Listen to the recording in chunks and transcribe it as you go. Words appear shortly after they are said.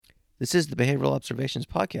This is the Behavioral Observations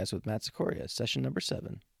Podcast with Matt Sikoria, session number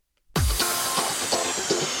 7.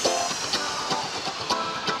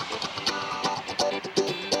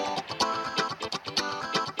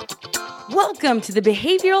 Welcome to the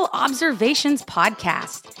Behavioral Observations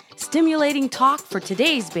Podcast, stimulating talk for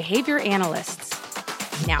today's behavior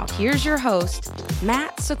analysts. Now here's your host,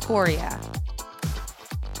 Matt Sikoria.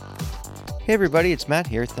 Hey everybody, it's Matt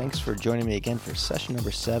here. Thanks for joining me again for session number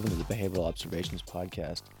 7 of the Behavioral Observations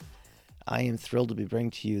Podcast. I am thrilled to be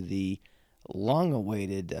bringing to you the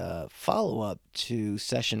long-awaited follow-up to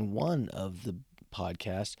session 1 of the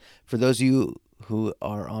podcast. For those of you who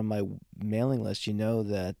are on my mailing list, you know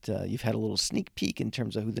that you've had a little sneak peek in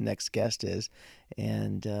terms of who the next guest is,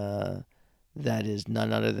 and that is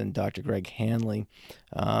none other than Dr. Greg Hanley.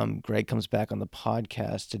 Greg comes back on the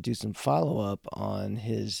podcast to do some follow-up on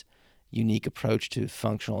his unique approach to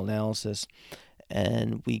functional analysis,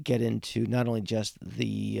 and we get into not only just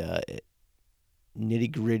the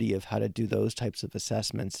nitty-gritty of how to do those types of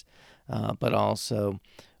assessments, but also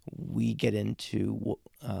we get into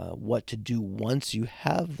what to do once you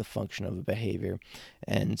have the function of a behavior.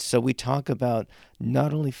 And so we talk about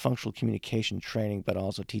not only functional communication training, but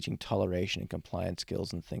also teaching toleration and compliance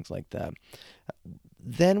skills and things like that.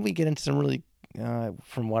 Then we get into some really,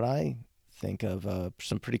 from what I think of,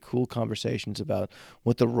 some pretty cool conversations about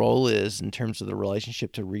what the role is in terms of the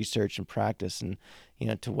relationship to research and practice, and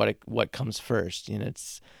to what comes first.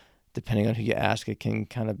 It's depending on who you ask, it can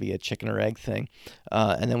kind of be a chicken or egg thing.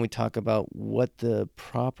 And then we talk about what the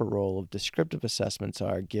proper role of descriptive assessments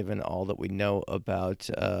are, given all that we know about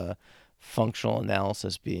functional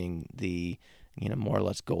analysis being the more or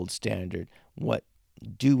less gold standard. What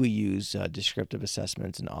do we use descriptive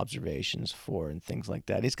assessments and observations for, and things like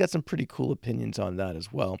that? He's got some pretty cool opinions on that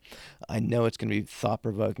as well. I know it's going to be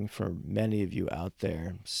thought-provoking for many of you out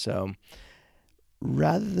there. So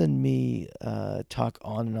rather than me talk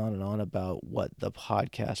on and on and on about what the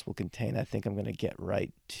podcast will contain, I think I'm going to get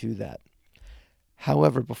right to that.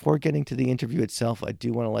 However, before getting to the interview itself, I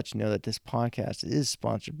do want to let you know that this podcast is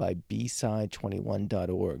sponsored by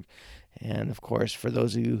bside21.org. And of course, for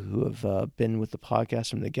those of you who have been with the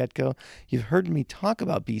podcast from the get-go, you've heard me talk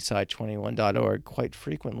about bside21.org quite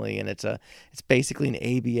frequently, and it's basically an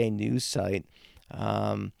ABA news site.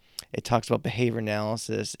 It talks about behavior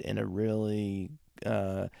analysis in a really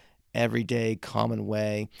everyday, common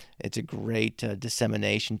way. It's a great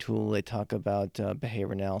dissemination tool. They talk about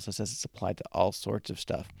behavior analysis as it's applied to all sorts of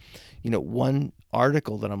stuff. One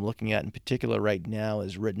article that I'm looking at in particular right now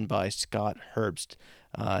is written by Scott Herbst.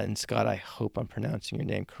 And Scott, I hope I'm pronouncing your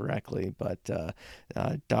name correctly, but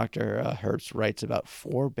Dr. Herbst writes about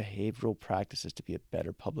 4 behavioral practices to be a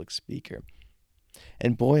better public speaker.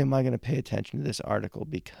 And boy, am I going to pay attention to this article,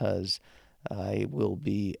 because I will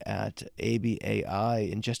be at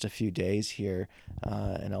ABAI in just a few days here,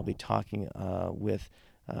 and I'll be talking with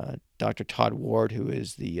Dr. Todd Ward, who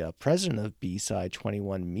is the president of B-Side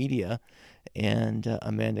 21 Media, and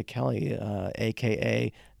Amanda Kelly,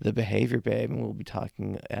 a.k.a. the Behavior Babe, and we'll be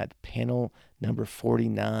talking at panel number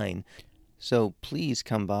 49. So please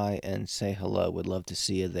come by and say hello. Would love to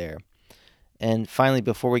see you there. And finally,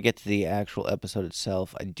 before we get to the actual episode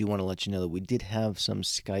itself, I do want to let you know that we did have some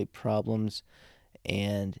Skype problems,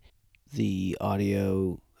 and the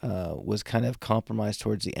audio was kind of compromised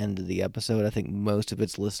towards the end of the episode. I think most of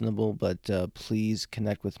it's listenable, but please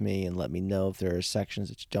connect with me and let me know if there are sections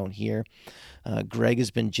that you don't hear. Greg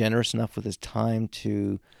has been generous enough with his time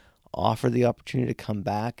to offer the opportunity to come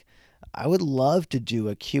back. I would love to do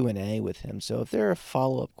a Q&A with him, so if there are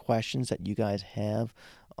follow-up questions that you guys have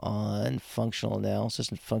on functional analysis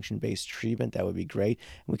and function-based treatment, that would be great.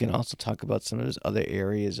 We can also talk about some of those other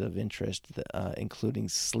areas of interest, including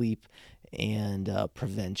sleep and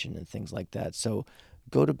prevention and things like that. So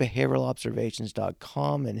go to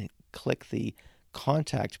behavioralobservations.com and click the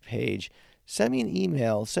contact page. Send me an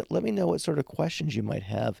email. Let me know what sort of questions you might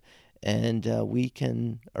have, and we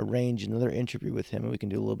can arrange another interview with him, and we can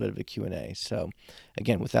do a little bit of a Q&A. So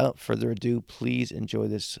again, without further ado, please enjoy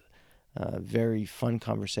this very fun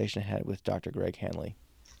conversation I had with Dr. Greg Hanley.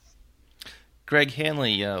 Greg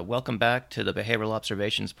Hanley, welcome back to the Behavioral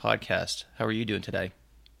Observations Podcast. How are you doing today?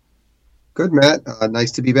 Good, Matt.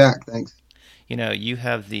 Nice to be back. Thanks. You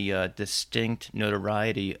have the distinct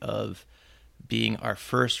notoriety of being our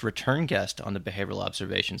first return guest on the Behavioral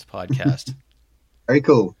Observations Podcast. Very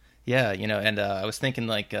cool. Yeah, and I was thinking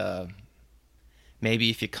maybe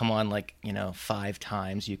if you come on 5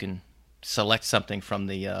 times, you can select something from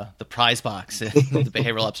the prize box, the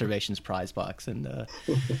Behavioral Observations prize box. And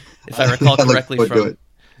if I recall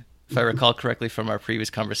correctly from our previous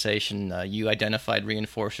conversation, you identified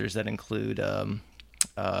reinforcers that include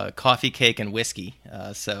coffee, cake, and whiskey.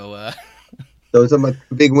 Those are my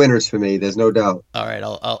big winners for me. There's no doubt. All right,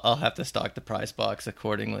 I'll have to stock the prize box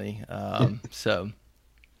accordingly.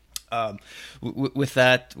 With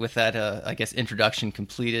that, I guess introduction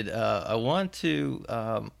completed. I want to,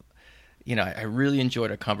 I really enjoyed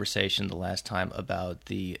our conversation the last time about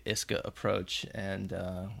the ISCA approach, and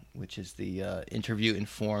which is the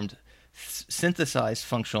interview-informed synthesized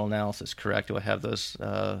functional analysis. Correct? Do I have those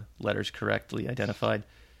letters correctly identified?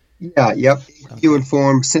 Yeah. Yep. You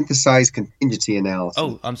inform synthesized contingency analysis.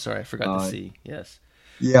 Oh, I'm sorry, I forgot the C. Yes.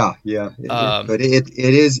 Yeah. But it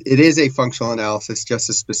is a functional analysis, just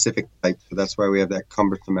a specific type. So that's why we have that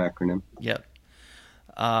cumbersome acronym. Yep.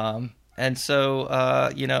 And so,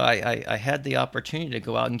 I had the opportunity to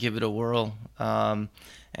go out and give it a whirl. And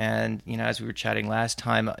as we were chatting last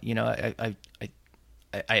time,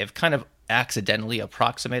 I have kind of accidentally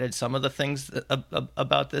approximated some of the things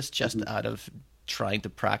about this just out of trying to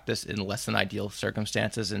practice in less than ideal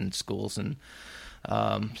circumstances in schools and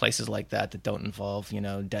places like that don't involve,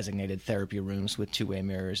 designated therapy rooms with two-way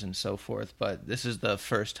mirrors and so forth. But this is the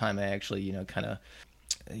first time I actually,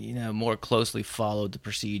 more closely followed the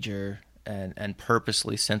procedure and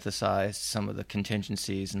purposely synthesized some of the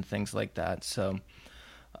contingencies and things like that. So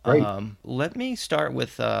let me start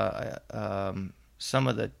with some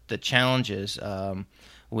of the challenges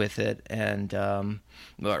with it, and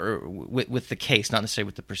with the case, not necessarily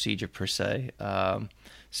with the procedure per se.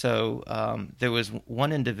 So there was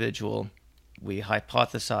one individual we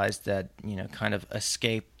hypothesized that kind of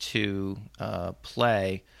escaped to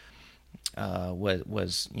play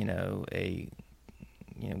was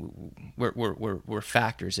were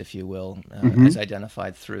factors, if you will, as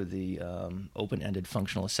identified through the open-ended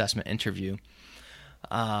functional assessment interview.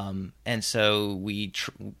 And so we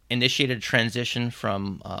initiated a transition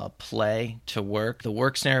from play to work. The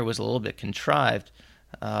work scenario was a little bit contrived,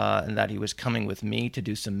 in that he was coming with me to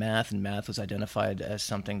do some math, and math was identified as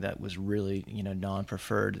something that was really,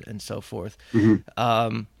 non-preferred and so forth.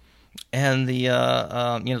 And the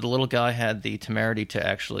little guy had the temerity to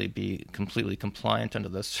actually be completely compliant under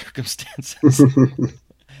those circumstances.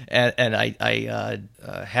 And I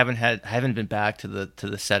haven't been back to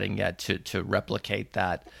the setting yet to replicate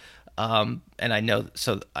that. And I know,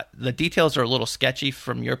 so the details are a little sketchy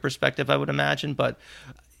from your perspective, I would imagine, but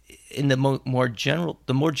in the more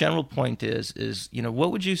general point is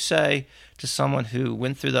what would you say to someone who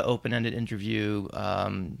went through the open-ended interview,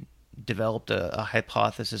 developed a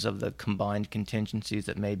hypothesis of the combined contingencies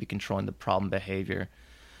that may be controlling the problem behavior,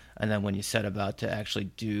 and then when you set about to actually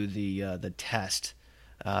do the test,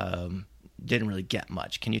 didn't really get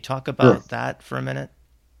much. Can you talk about that for a minute?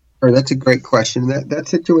 Sure, that's a great question. That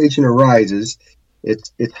situation arises.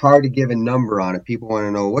 It's hard to give a number on it. People want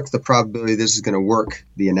to know, what's the probability this is going to work,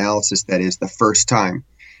 the analysis that is, the first time.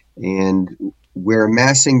 And we're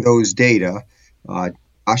amassing those data.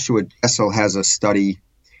 Joshua Jessel has a study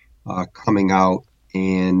coming out,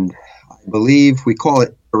 and I believe we call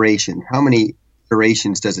it iteration. How many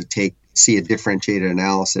iterations does it take to see a differentiated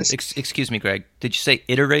analysis? Excuse me, Greg. Did you say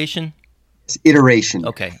iteration? It's iteration.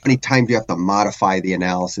 Okay. How many times do you have to modify the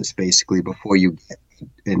analysis, basically, before you get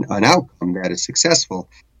an outcome that is successful?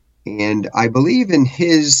 And I believe in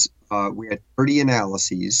his, we had 30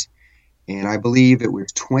 analyses, and I believe it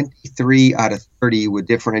was 23 out of 30 were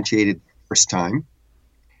differentiated the first time,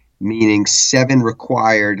 meaning 7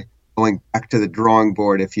 required going back to the drawing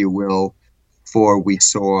board, if you will, before we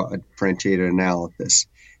saw a differentiated analysis.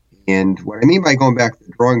 And what I mean by going back to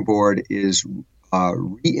the drawing board is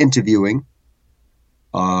re-interviewing,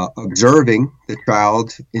 observing the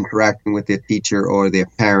child interacting with their teacher or their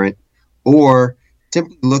parent, or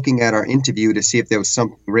simply looking at our interview to see if there was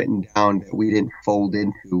something written down that we didn't fold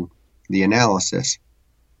into the analysis.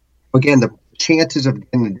 Again, the chances of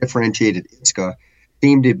getting a differentiated ISCA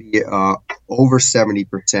seem to be over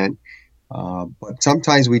 70%, but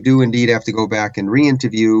sometimes we do indeed have to go back and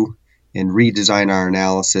re-interview and redesign our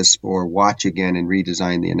analysis, or watch again and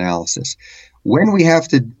redesign the analysis. When we have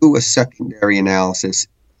to do a secondary analysis,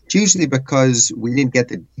 it's usually because we didn't get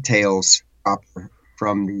the details proper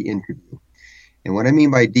from the interview. And what I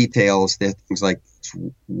mean by details, they're things like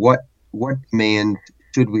what command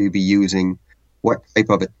should we be using? What type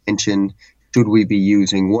of attention should we be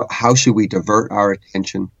using? How should we divert our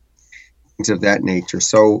attention? Things of that nature.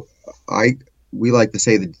 So we like to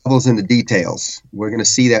say the devil's in the details. We're going to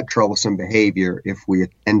see that troublesome behavior if we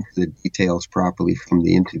attend to the details properly from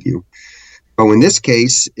the interview. So in this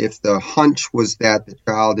case, if the hunch was that the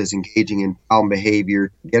child is engaging in problem behavior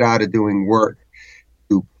to get out of doing work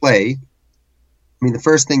to play, the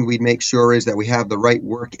first thing we'd make sure is that we have the right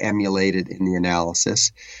work emulated in the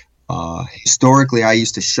analysis. Historically, I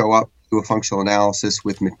used to show up to a functional analysis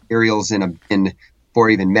with materials in a bin before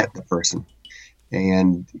I even met the person.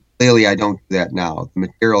 And clearly, I don't do that now. The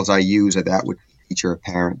materials I use are that which the teacher or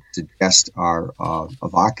parent suggest are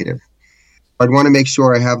evocative. I'd want to make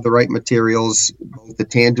sure I have the right materials, both the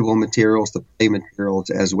tangible materials, the play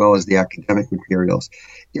materials, as well as the academic materials.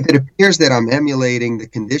 If it appears that I'm emulating the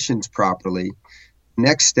conditions properly, the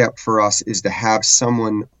next step for us is to have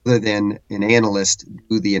someone other than an analyst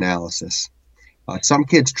do the analysis. Some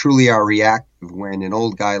kids truly are reactive when an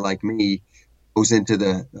old guy like me goes into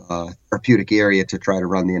the therapeutic area to try to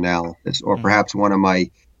run the analysis, or perhaps one of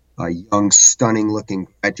my young, stunning-looking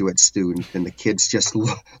graduate students, and the kids just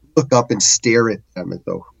look up and stare at them as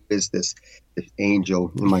though, who is this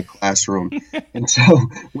angel in my classroom? And so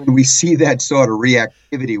when we see that sort of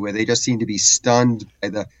reactivity where they just seem to be stunned by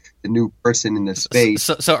the new person in the space.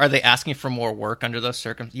 So are they asking for more work under those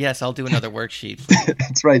circumstances? Yes, I'll do another worksheet.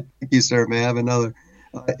 That's right. Thank you, sir. May I have another?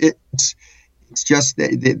 It's just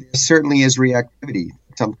that there certainly is reactivity.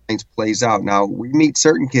 Sometimes plays out. Now, we meet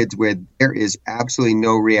certain kids where there is absolutely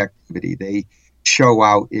no reactivity. They show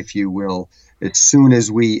out, if you will, as soon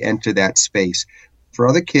as we enter that space. For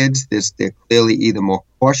other kids, they're clearly either more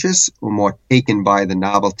cautious or more taken by the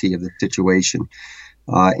novelty of the situation.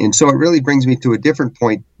 And so it really brings me to a different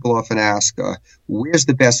point. People often ask, where's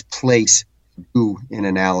the best place to do an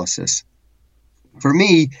analysis? For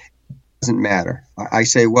me, it doesn't matter. I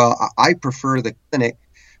say, well, I prefer the clinic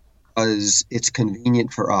because it's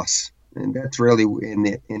convenient for us. And that's really,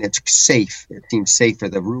 and it's safe. It seems safer.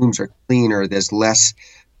 The rooms are cleaner. There's less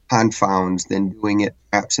confounds than doing it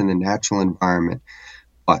perhaps in the natural environment.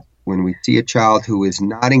 But when we see a child who is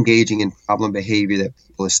not engaging in problem behavior that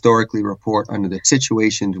people historically report under the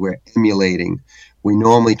situations we're emulating, we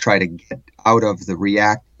normally try to get out of the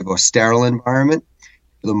reactive or sterile environment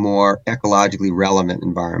to the more ecologically relevant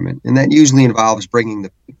environment. And that usually involves bringing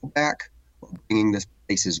the people back or bringing the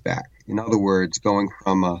places back. In other words, going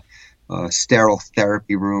from a sterile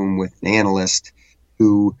therapy room with an analyst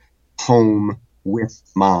to home with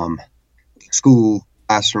mom, school,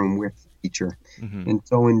 classroom with teacher. Mm-hmm. And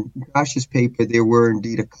so in Josh's paper, there were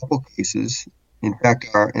indeed a couple cases. In fact,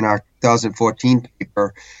 in our 2014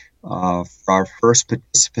 paper, for our first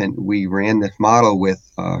participant, we ran this model with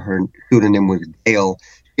her pseudonym was Dale.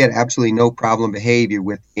 She had absolutely no problem behavior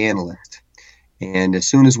with the analyst. And as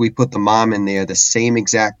soon as we put the mom in there, the same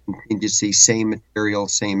exact contingency, same material,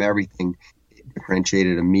 same everything, it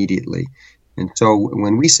differentiated immediately. And so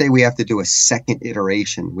when we say we have to do a second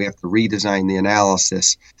iteration, we have to redesign the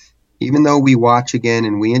analysis, even though we watch again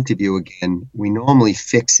and we interview again, we normally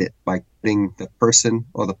fix it by putting the person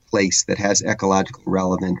or the place that has ecological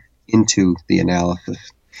relevance into the analysis.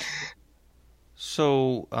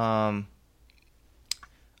 So I'm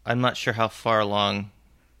not sure how far along.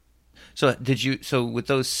 So so with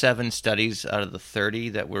those 7 studies out of the 30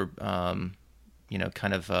 that were, kind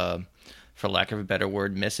of, for lack of a better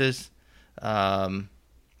word, misses, not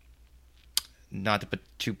to put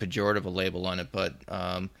too pejorative a label on it, but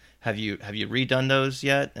have you redone those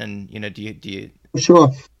yet? And do you?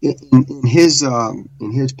 Sure. In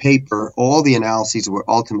his paper, all the analyses were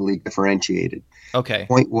ultimately differentiated. Okay. The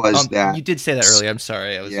point was that you did say that earlier. I'm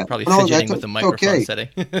sorry. I was probably fidgeting with the microphone setting.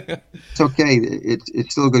 It's okay.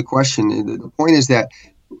 It's still a good question. The point is that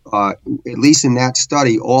at least in that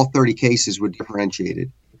study, all 30 cases were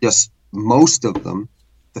differentiated. Just most of them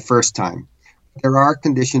the first time. There are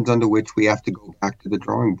conditions under which we have to go back to the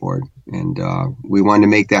drawing board, and we wanted to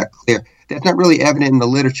make that clear. That's not really evident in the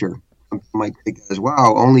literature. Some people might think as,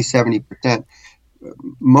 wow, only 70%.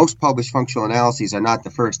 Most published functional analyses are not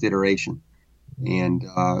the first iteration. And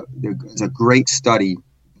there's a great study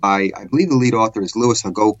by, I believe the lead author is Louis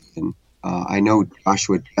Hagopian. I know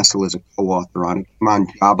Joshua Jessel is a co-author on it. It came on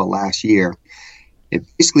Java last year. It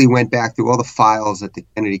basically went back through all the files at the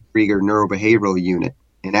Kennedy Krieger Neurobehavioral Unit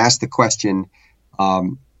and asked the question,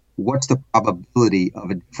 what's the probability of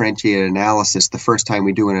a differentiated analysis the first time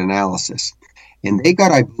we do an analysis? And they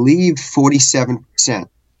got, I believe, 47%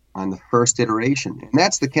 on the first iteration. And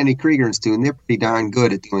that's the Kennedy Krieger Institute, and they're pretty darn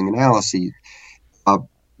good at doing analyses.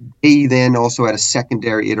 They then also had a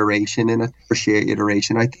secondary iteration and a tertiary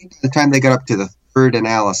iteration. I think by the time they got up to the third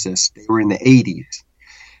analysis, they were in the 80s.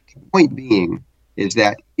 The point being is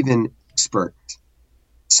that even experts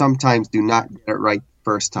sometimes do not get it right the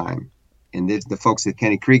first time. And the folks at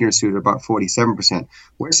Kennedy Krieger Institute are about 47%.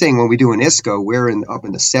 We're saying when we do an ISCO, we're up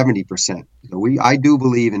in the 70%. So I do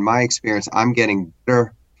believe, in my experience, I'm getting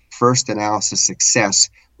better first analysis success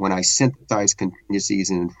when I synthesize contingencies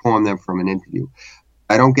and inform them from an interview.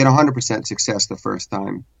 I don't get 100% success the first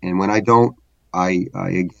time. And when I don't, I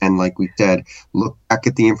again, like we said, look back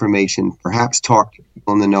at the information, perhaps talk to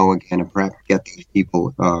people in the know again, and perhaps get these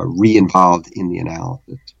people re-involved in the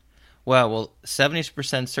analysis. Wow. Well,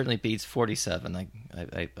 70% certainly beats 47.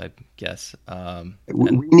 I guess.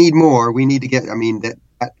 We need more. We need to get. I mean, that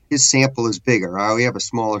his sample is bigger. We have a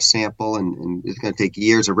smaller sample, and it's going to take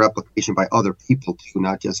years of replication by other people too,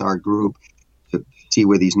 not just our group, to see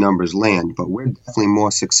where these numbers land. But we're definitely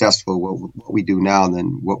more successful what we do now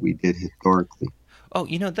than what we did historically. Oh,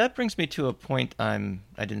 that brings me to a point I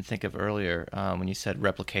didn't think of earlier when you said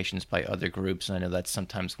replications by other groups. And I know that's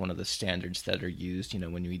sometimes one of the standards that are used,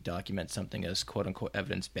 when we document something as quote unquote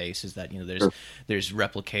evidence-based, is that, there's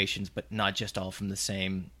replications, but not just all from the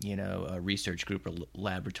same, research group or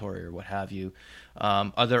laboratory or what have you.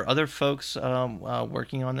 Are there other folks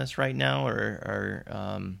working on this right now,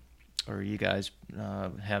 or you guys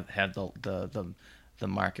have the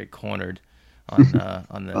market cornered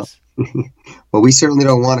on this? Well, we certainly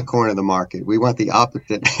don't want to corner the market. We want the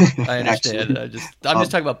opposite. I understand. I'm just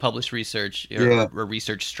talking about published research or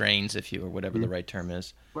research strains, or whatever the right term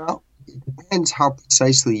is. Well, it depends how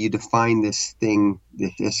precisely you define this thing,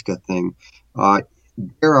 this ISCA thing.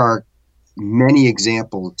 There are many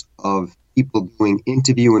examples of people doing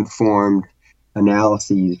interview-informed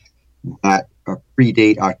analyses that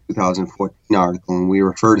predate our 2014 article, and we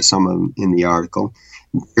refer to some of them in the article.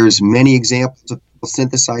 There's many examples of people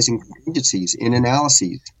synthesizing contingencies in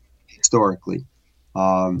analyses historically.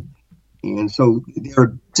 And so there are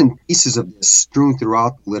bits and pieces of this strewn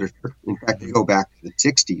throughout the literature. In fact, they go back to the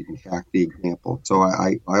 60s, in fact, the example. So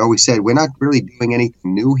I always said we're not really doing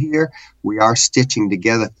anything new here. We are stitching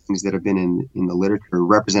together things that have been in the literature,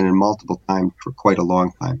 represented multiple times for quite a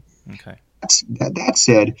long time. Okay. That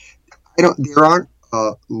said, there aren't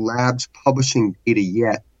labs publishing data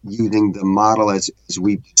yet using the model as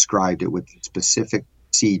we've described it, with specific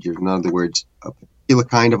procedures. In other words, a particular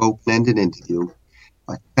kind of open-ended interview,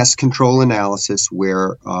 a test control analysis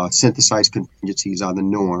where synthesized contingencies are the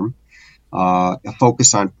norm, a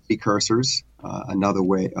focus on precursors, another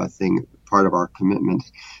part of our commitment.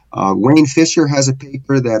 Wayne Fisher has a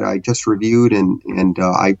paper that I just reviewed, and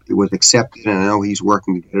it was accepted, and I know he's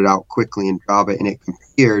working to get it out quickly in Java, and it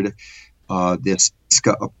compared this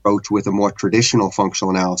ISCA approach with a more traditional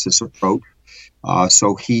functional analysis approach.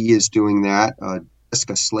 So he is doing that.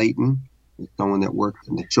 Jessica Slayton is someone that works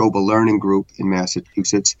in the Choba Learning Group in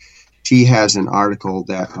Massachusetts. She has an article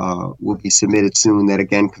that will be submitted soon that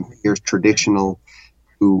again compares traditional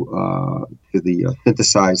to the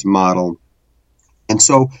synthesized model. And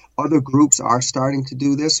so other groups are starting to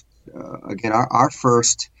do this. Again,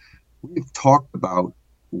 we've talked about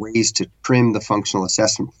ways to trim the functional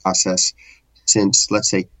assessment process since, let's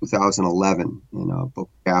say, 2011 in a book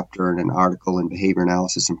chapter and an article in Behavior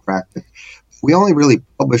Analysis and Practice. We only really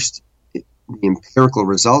published the empirical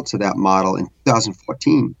results of that model in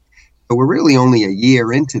 2014. So we're really only a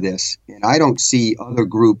year into this, and I don't see other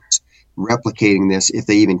groups replicating this if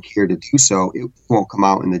they even care to do so. It won't come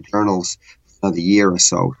out in the journals for another year or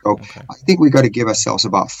so. So okay. I think we've got to give ourselves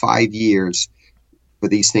about 5 years for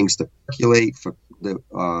these things to percolate, for the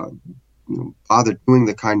bother doing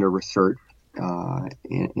the kind of research,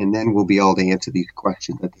 and then we'll be able to answer these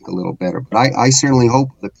questions, I think, a little better. But I certainly hope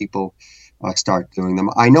that people start doing them.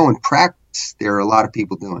 I know in practice there are a lot of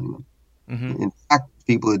people doing them. Mm-hmm. In fact,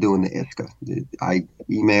 people are doing the ISCA. I get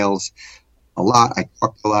emails a lot. I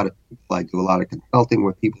talk to a lot of people. I do a lot of consulting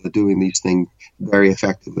where people are doing these things very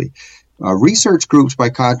effectively. Research groups,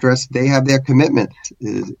 by contrast, they have their commitment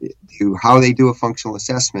to how they do a functional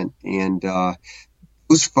assessment, and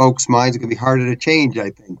those folks' minds are going to be harder to change, I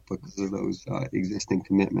think, because of those existing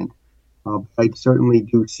commitments. I certainly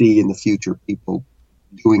do see in the future people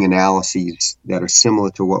doing analyses that are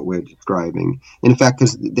similar to what we're describing. In fact,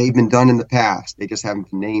 because they've been done in the past, they just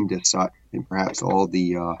haven't been named as such, and perhaps all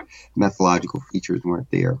the methodological features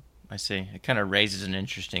weren't there. I see. It kind of raises an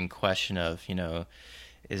interesting question of,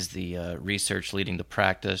 is the research leading to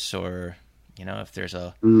practice, or, if there's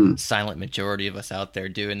a silent majority of us out there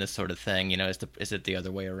doing this sort of thing, is it the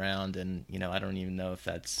other way around? And, I don't even know if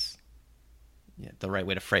that's the right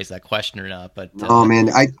way to phrase that question or not. But man,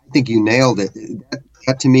 I think you nailed it.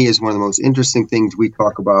 That to me is one of the most interesting things we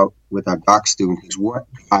talk about with our doc students is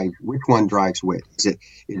which one drives which. Is it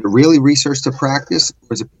really research to practice,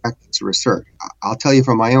 or is it practice to research? I'll tell you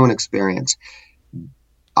from my own experience,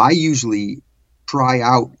 I usually try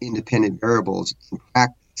out independent variables in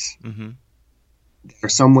practice that are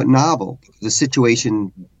somewhat novel. The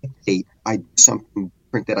situation dictates I do something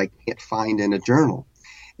different that I can't find in a journal.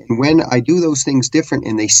 And when I do those things different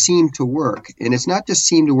and they seem to work, and it's not just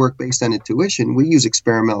seem to work based on intuition, we use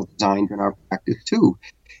experimental designs in our practice too.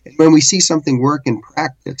 And when we see something work in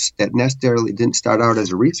practice that necessarily didn't start out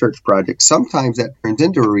as a research project, sometimes that turns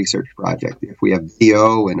into a research project if we have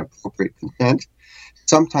video and appropriate consent.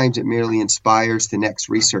 Sometimes it merely inspires the next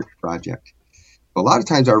research project. A lot of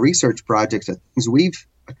times our research projects are things we've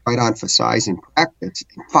tried on for size in practice.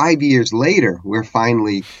 And 5 years later, we're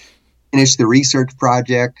finally finished the research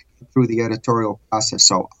project through the editorial process.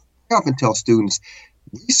 So I often tell students,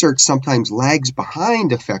 research sometimes lags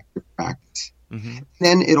behind effective practice. Mm-hmm.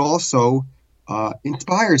 Then it also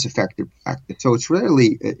inspires effective practice. So it's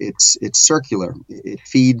really, it's circular. It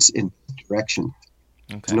feeds in both directions.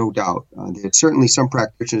 Okay. No doubt. There's certainly some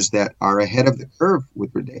practitioners that are ahead of the curve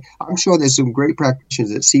with their day. I'm sure there's some great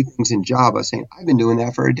practitioners that see things in Java saying, I've been doing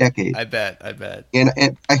that for a decade. I bet.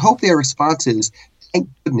 And I hope their response is, thank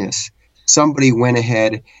goodness somebody went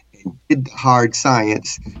ahead and did the hard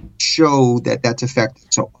science, show that that's effective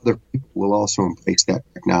so other people will also embrace that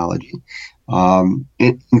technology. And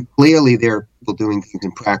clearly there are people doing things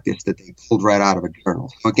in practice that they pulled right out of a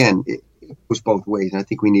journal. So again, it goes both ways, and I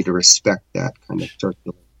think we need to respect that kind of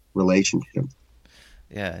circular relationship.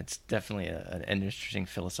 Yeah, it's definitely an interesting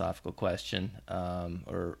philosophical question,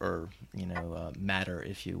 or matter,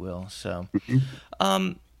 if you will. So,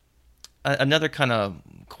 another kind of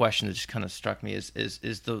question that just kind of struck me is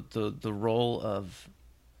the role of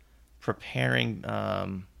preparing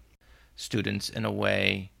students in a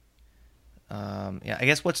way. I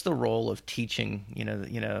guess what's the role of teaching?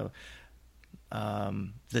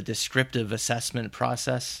 The descriptive assessment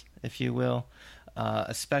process, if you will,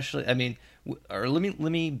 especially. I mean, or let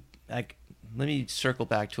me circle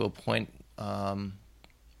back to a point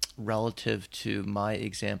relative to my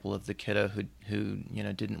example of the kiddo who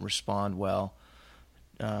didn't respond well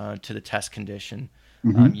to the test condition.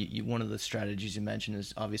 Mm-hmm. One of the strategies you mentioned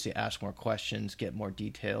is obviously ask more questions, get more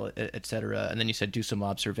detail, et cetera, and then you said do some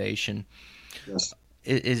observation. Yes.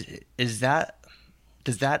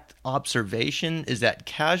 Does that observation, is that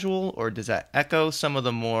casual, or does that echo some of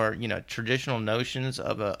the more traditional notions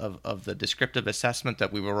of the descriptive assessment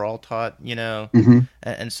that we were all taught, mm-hmm.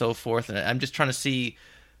 and so forth? And I'm just trying to see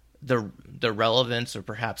the relevance or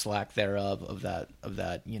perhaps lack thereof of that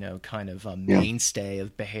kind of mainstay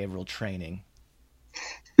of behavioral training.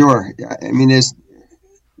 Sure. I mean, there's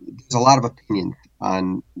a lot of opinion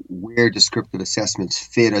on where descriptive assessments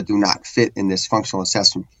fit or do not fit in this functional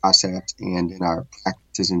assessment process and in our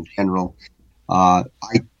practices in general. I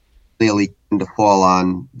clearly tend to fall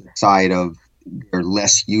on the side of they're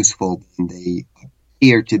less useful than they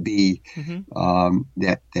appear to be, mm-hmm.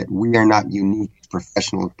 That we are not unique as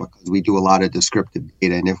professionals because we do a lot of descriptive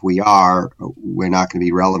data, and if we are, we're not going to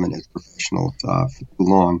be relevant as professionals for too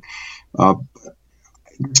long.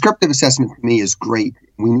 Descriptive assessment for me is great.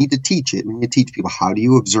 We need to teach it. We need to teach people how do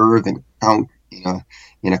you observe and count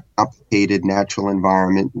in a complicated natural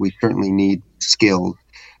environment. We certainly need skills,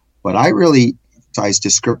 but I really emphasize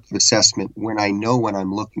descriptive assessment when I know what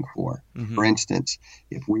I'm looking for. Mm-hmm. For instance,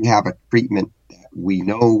 if we have a treatment that we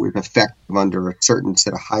know is effective under a certain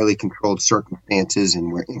set of highly controlled circumstances,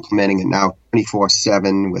 and we're implementing it now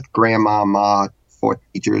 24/7 with grandma, ma, 4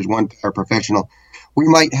 teachers, 1 paraprofessional, we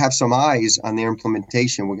might have some eyes on their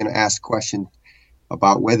implementation. We're going to ask questions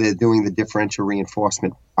about whether they're doing the differential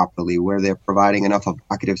reinforcement properly, whether they're providing enough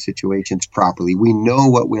evocative situations properly. We know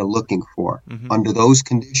what we're looking for. Mm-hmm. Under those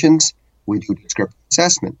conditions, we do descriptive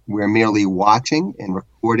assessment. We're merely watching and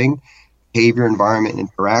recording behavior, environment,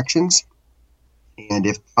 interactions. And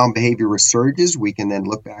if found behavior resurges, we can then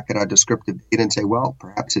look back at our descriptive data and say, well,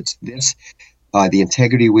 perhaps it's this. The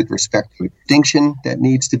integrity with respect to extinction that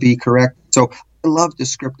needs to be correct. So I love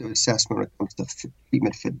descriptive assessment when it comes to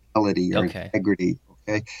treatment fidelity or integrity.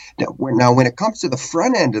 Okay. Now, when it comes to the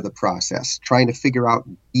front end of the process, trying to figure out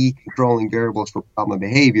key controlling variables for problem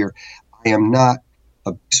behavior, I am not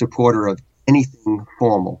a supporter of anything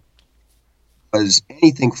formal, because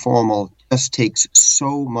anything formal just takes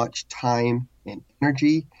so much time and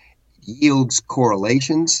energy, yields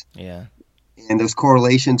correlations. Yeah. And those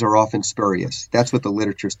correlations are often spurious. That's what the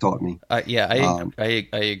literature's taught me. I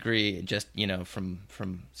agree. Just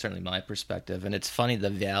from certainly my perspective, and it's funny the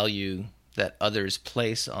value that others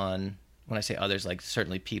place on. When I say others, like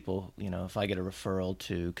certainly people. If I get a referral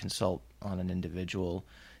to consult on an individual,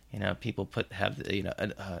 people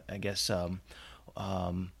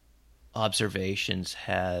observations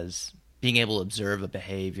has being able to observe a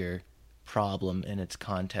behavior problem in its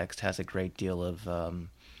context has a great deal of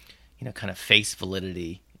kind of face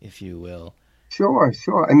validity, if you will. Sure.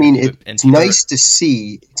 I mean, it's nice to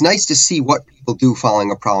see. It's nice to see what people do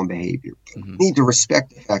following a problem behavior. Mm-hmm. We need to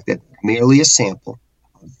respect the fact that merely a sample,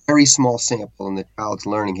 a very small sample in the child's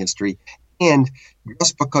learning history, and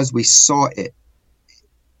just because we saw it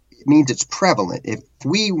it means it's prevalent. If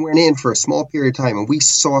we went in for a small period of time and we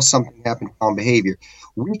saw something happen to calm behavior,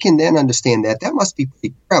 we can then understand that must be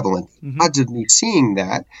pretty prevalent. Mm-hmm. Odds of me seeing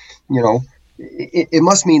that, it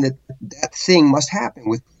must mean that thing must happen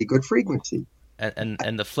with pretty good frequency.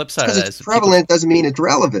 And the flip side of Because that it's is prevalent doesn't mean it's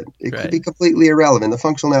relevant. It Right. could be completely irrelevant. The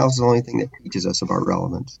functional analysis is the only thing that teaches us about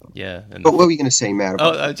relevance. Yeah. But what were you going to say, Matt?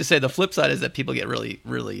 Oh, I would just say the flip side is that people get really,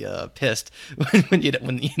 really pissed when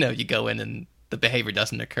you go in and the behavior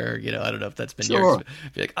doesn't occur. I don't know if that's been yours.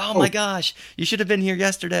 Be like, oh my gosh, you should have been here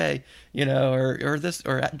yesterday. Or this,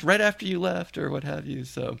 or right after you left, or what have you.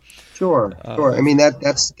 So sure. I mean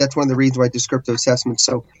that's one of the reasons why descriptive assessment's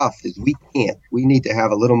so tough. Is we need to have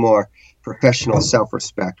a little more professional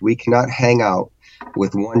self-respect. We cannot hang out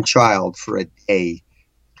with one child for a day,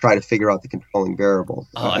 try to figure out the controlling variables.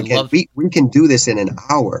 We can do this in an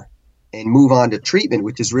hour and move on to treatment,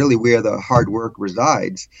 which is really where the hard work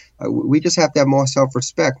resides. We just have to have more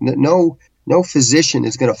self-respect. No physician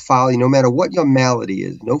is going to follow you, no matter what your malady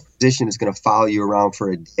is. No physician is going to follow you around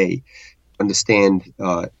for a day, understand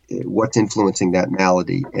what's influencing that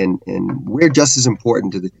malady. And we're just as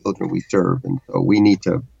important to the children we serve. And so we need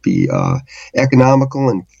to be economical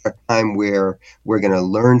and a time where we're going to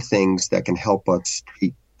learn things that can help us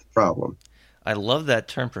treat the problem. I love that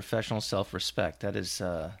term, professional self-respect. That is...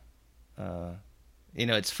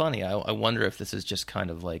 it's funny. I wonder if this is just kind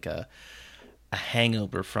of like a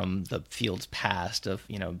hangover from the field's past of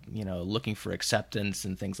looking for acceptance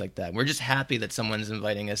and things like that. We're just happy that someone's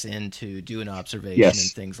inviting us in to do an observation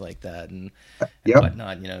and things like that and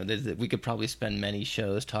whatnot. We could probably spend many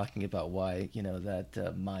shows talking about why that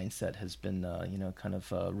mindset has been kind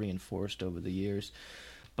of reinforced over the years.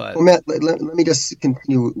 But well, Matt, let me just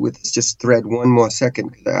continue with this. Just thread one more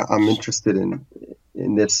second because I'm interested in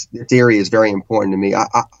this. This area is very important to me.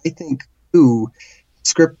 I think too,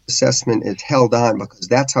 script assessment is held on because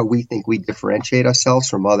that's how we think we differentiate ourselves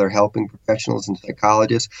from other helping professionals and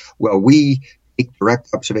psychologists. Well, we take direct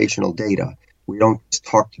observational data. We don't just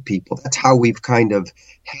talk to people. That's how we've kind of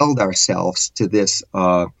held ourselves to this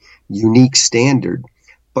unique standard.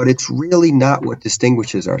 But it's really not what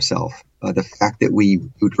distinguishes ourselves. The fact that we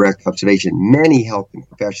do direct observation. Many helping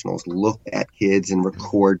professionals look at kids and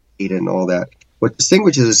record data and all that. What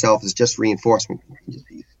distinguishes itself is just reinforcement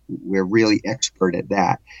contingencies. We're really expert at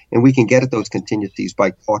that. And we can get at those contingencies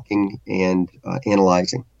by talking and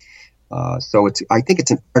analyzing. So I think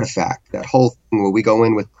it's an artifact. That whole thing where we go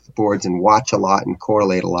in with boards and watch a lot and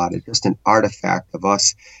correlate a lot is just an artifact of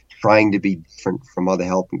us trying to be different from other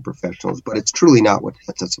helping professionals. But it's truly not what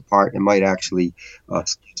sets us apart. It might actually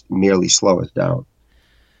merely slow us down.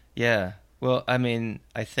 Yeah. Well, I mean,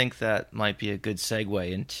 I think that might be a good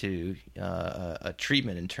segue into a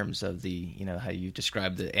treatment in terms of the, how you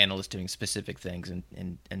describe the analyst doing specific things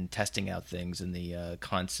and testing out things in the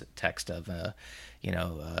context of,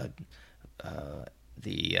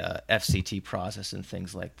 the FCT process and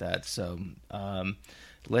things like that. So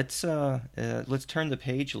let's turn the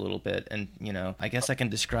page a little bit, and I guess I can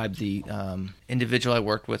describe the individual I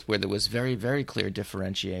worked with where there was very, very clear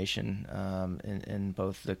differentiation in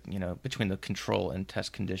both the between the control and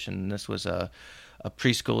test condition. And this was a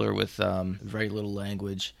preschooler with very little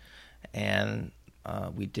language, and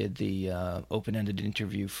we did the open-ended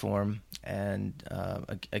interview form, and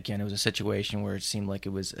again, it was a situation where it seemed like it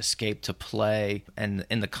was escape to play, and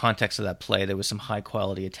in the context of that play, there was some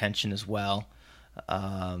high-quality attention as well.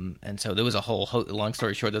 And so there was a whole, long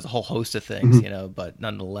story short, there's a whole host of things, but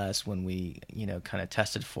nonetheless, when we, kind of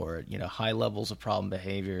tested for it, high levels of problem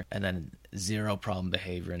behavior and then zero problem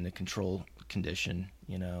behavior in the control condition,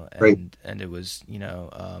 and it was,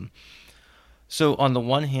 so on the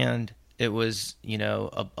one hand, it was,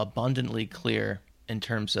 abundantly clear in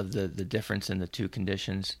terms of the difference in the two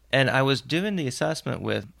conditions. And I was doing the assessment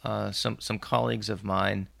with some colleagues of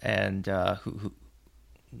mine, and who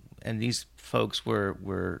and these folks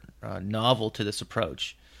were novel to this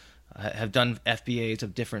approach. Have done FBAs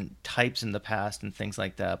of different types in the past and things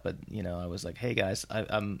like that. But I was like, hey guys,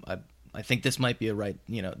 I think this might be the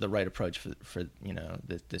right approach for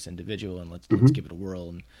this individual, and let's give it a whirl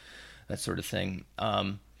and that sort of thing.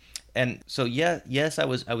 And so yes, I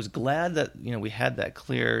was glad that we had that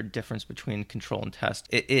clear difference between control and test.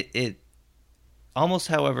 It almost,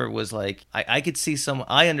 however, was like I could see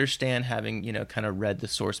I understand having kind of read the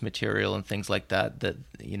source material and things like that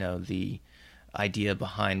the idea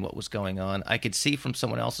behind what was going on. I could see from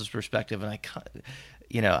someone else's perspective, and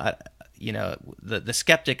the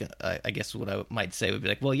skeptic, I guess what I might say would be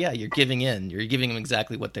like, well, yeah, you're giving them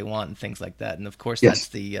exactly what they want and things like that. And of course, yes.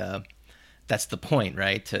 That's the point,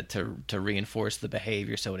 right? To reinforce the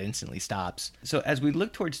behavior so it instantly stops. So as we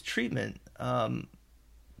look towards treatment,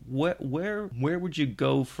 where would you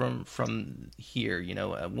go from here?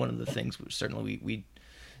 One of the things certainly we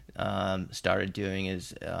started doing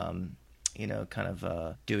is kind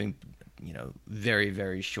of doing very,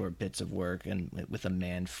 very short bits of work and with a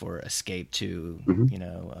man for escape to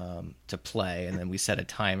to play, and then we set a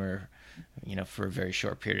timer for a very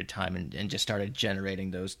short period of time and just started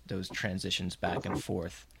generating those transitions back and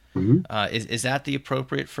forth. Is that the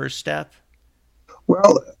appropriate first step?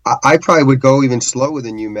 Well, I probably would go even slower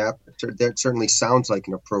than you, Matt. That certainly sounds like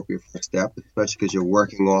an appropriate first step, especially because you're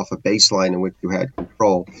working off a baseline in which you had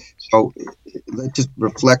control. So let's just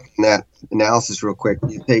reflect on that analysis real quick.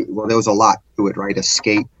 There was a lot to it, right?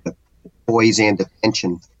 Escape, poise, and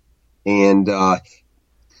attention. And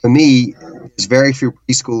for me, there's very few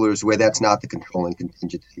preschoolers where that's not the controlling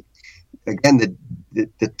contingency. Again,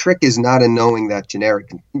 the trick is not in knowing that generic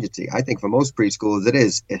contingency. I think for most preschoolers, it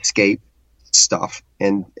is escape stuff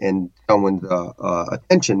and someone's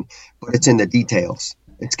attention, but it's in the details.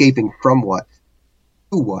 Escaping from what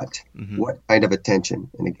to what, what kind of attention.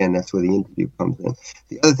 And again, that's where the interview comes in.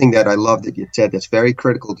 The other thing that I love that you said that's very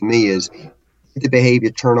critical to me is the behavior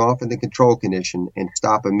turn off in the control condition and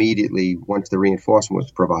stop immediately once the reinforcement was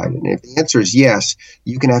provided. And if the answer is yes,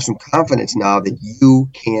 you can have some confidence now that you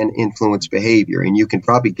can influence behavior, and you can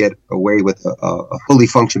probably get away with a fully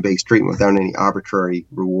function-based treatment without any arbitrary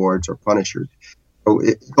rewards or punishers. So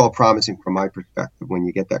it's all promising from my perspective when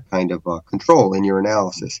you get that kind of control in your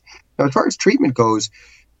analysis. Now, as far as treatment goes,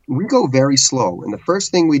 we go very slow. And the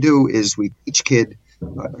first thing we do is we teach a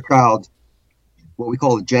child, what we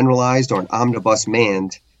call a generalized or an omnibus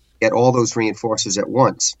mand, get all those reinforcers at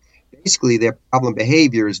once. Basically, their problem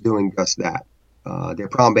behavior is doing just that. Their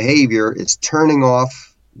problem behavior is turning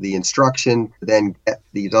off the instruction to then get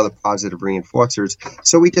these other positive reinforcers.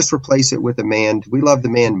 So we just replace it with a mand. We love the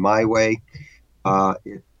mand my way.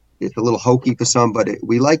 It's a little hokey for some, but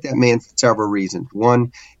we like that mand for several reasons.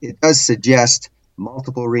 One, it does suggest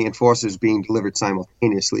multiple reinforcers being delivered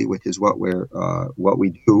simultaneously, which is what we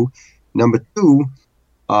do. Number two,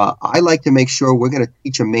 I like to make sure we're going to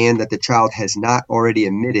teach a man that the child has not already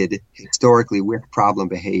admitted historically with problem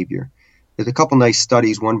behavior. There's a couple nice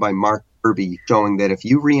studies, one by Mark Kirby, showing that if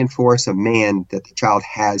you reinforce a man that the child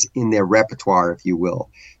has in their repertoire, if you will,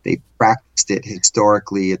 they practiced it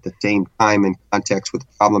historically at the same time in context with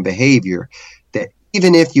problem behavior, that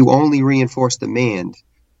even if you only reinforce the man,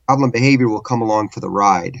 problem behavior will come along for the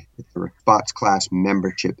ride. It's a response class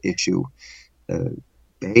membership issue.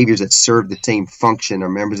 Behaviors that serve the same function are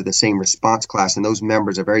members of the same response class, and those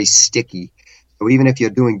members are very sticky. So even if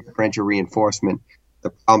you're doing differential reinforcement,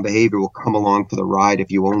 the problem behavior will come along for the ride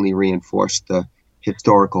if you only reinforce the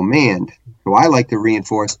historical mand. So I like to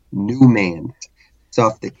reinforce new mand,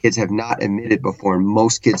 stuff that kids have not admitted before. And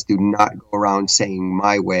most kids do not go around saying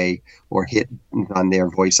my way or hit on their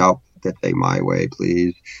voice output that say my way,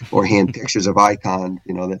 please, or hand pictures of icons,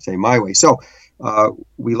 that say my way. So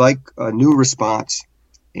we like a new response.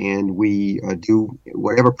 And we do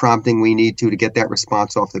whatever prompting we need to get that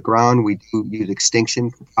response off the ground. We do use extinction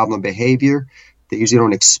for problem behavior. They usually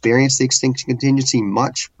don't experience the extinction contingency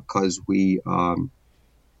much because we try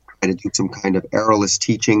to do some kind of errorless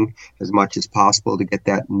teaching as much as possible to get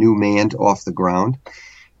that new mand off the ground.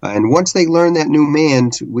 And once they learn that new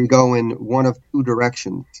mand, we go in one of two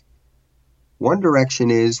directions. One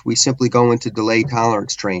direction is we simply go into delay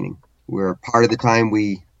tolerance training, where part of the time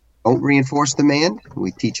we don't reinforce the man.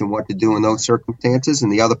 We teach them what to do in those circumstances.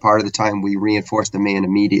 And the other part of the time, we reinforce the man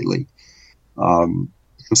immediately.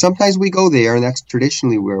 So sometimes we go there, and that's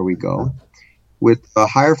traditionally where we go. With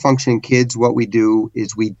higher functioning kids, what we do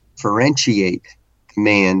is we differentiate the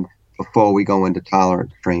man before we go into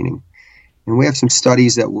tolerance training. And we have some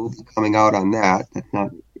studies that will be coming out on that. That's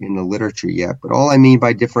not in the literature yet. But all I mean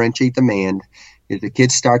by differentiate the man is the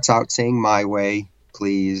kid starts out saying my way,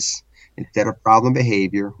 please, instead of problem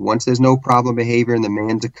behavior. Once there's no problem behavior and the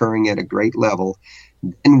man's occurring at a great level,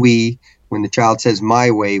 then when the child says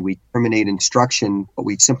my way, we terminate instruction, but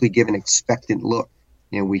we simply give an expectant look.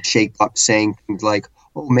 And we shape up saying things like,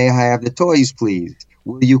 oh, may I have the toys, please?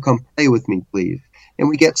 Will you come play with me, please? And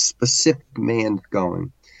we get specific commands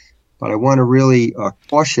going. But I want to really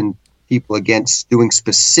caution people against doing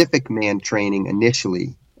specific man training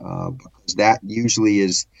initially, because that usually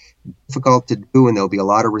is difficult to do, and there'll be a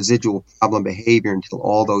lot of residual problem behavior until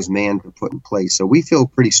all those mans are put in place. So we feel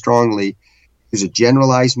pretty strongly there's a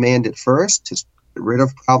generalized mand at first to get rid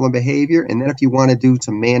of problem behavior, and then if you want to do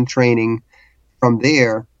some man training from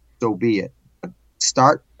there, so be it. But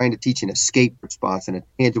start trying to teach an escape response and a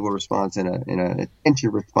tangible response and an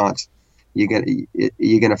attention response. You're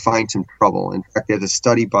gonna find some trouble. In fact, there's a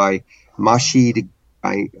study by Mashid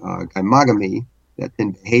Gaimagami That's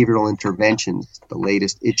in behavioral interventions, the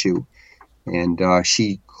latest issue. And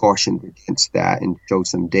she cautioned against that and showed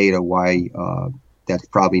some data why that's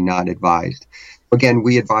probably not advised. Again,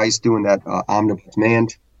 we advise doing that omnibus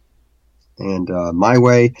mand and my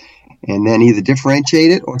way, and then either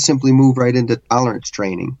differentiate it or simply move right into tolerance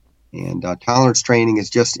training. And tolerance training is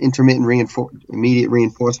just intermittent immediate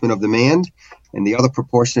reinforcement of the mand, and the other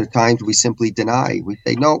proportion of times we simply deny. We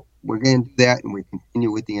say, no, we're going to do that, and we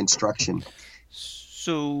continue with the instruction.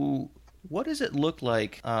 So what does it look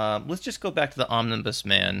like? Let's just go back to the omnibus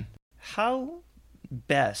man. How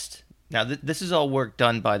best... Now, this is all work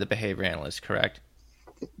done by the behavior analyst, correct?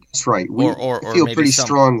 That's right. We or feel maybe pretty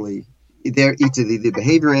strongly. Either the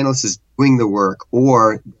behavior analyst is doing the work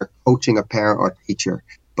or they're coaching a parent or teacher.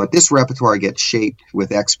 But this repertoire gets shaped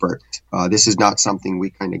with experts. This is not something we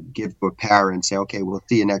kind of give to a parent and say, okay, we'll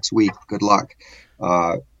see you next week. Good luck.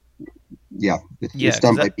 It's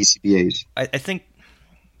done by BCBAs. I think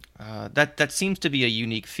that seems to be a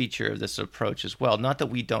unique feature of this approach as well. Not that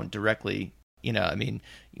we don't directly, I mean,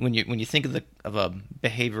 when you think of a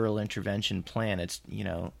behavioral intervention plan, it's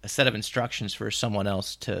a set of instructions for someone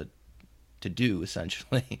else to do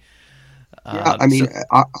essentially. Our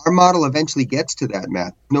model eventually gets to that,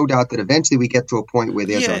 Matt. No doubt that eventually we get to a point where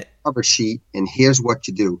there's a cover sheet and here's what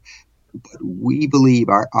you do. But we believe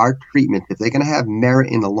our treatment, if they're going to have merit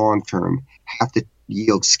in the long term, have to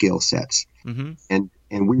yield skill sets. Mm-hmm.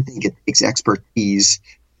 And we think it takes expertise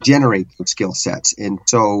to generate those skill sets. And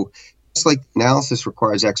so just like analysis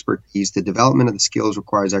requires expertise, the development of the skills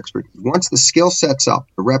requires expertise. Once the skill set's up,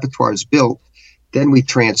 the repertoire is built, then we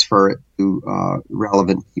transfer it to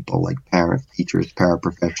relevant people like parents, teachers,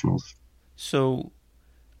 paraprofessionals. So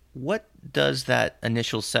what does that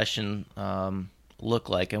initial session look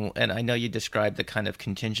like? And I know you described the kind of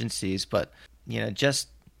contingencies, but,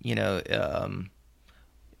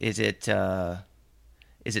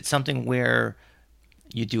 is it something where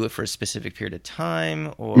you do it for a specific period of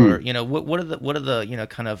time, or what are the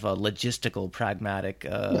kind of logistical, pragmatic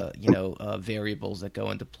variables that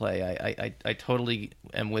go into play? I totally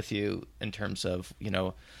am with you in terms of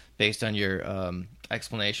based on your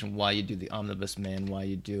explanation why you do the omnibus man, why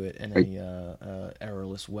you do it in a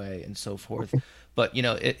errorless way, and so forth. But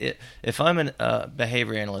if I'm a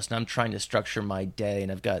behavior analyst and I'm trying to structure my day,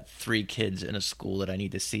 and I've got 3 kids in a school that I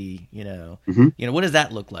need to see, what does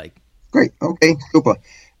that look like? Great. Okay. Super.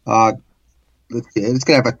 Let's see. It's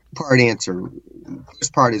going to have a part answer.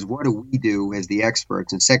 First part is what do we do as the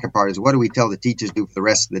experts, and second part is what do we tell the teachers to do for the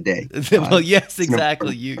rest of the day? Well, yes,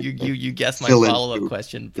 exactly. You guessed my follow-up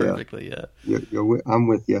question perfectly. Yeah. I'm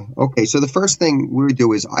with you. Okay. So the first thing we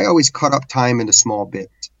do is I always cut up time into small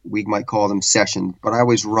bits. We might call them sessions, but I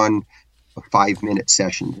always run a 5-minute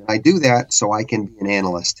session. And I do that so I can be an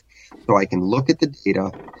analyst. So I can look at the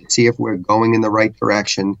data, see if we're going in the right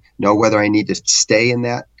direction, know whether I need to stay in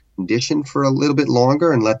that condition for a little bit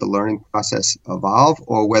longer and let the learning process evolve,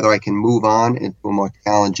 or whether I can move on into a more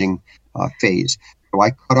challenging phase. So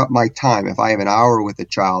I cut up my time. If I have an hour with a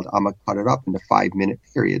child, I'm going to cut it up into 5-minute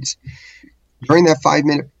periods. During that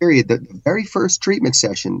 5-minute period, the very first treatment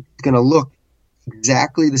session is going to look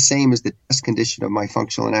exactly the same as the test condition of my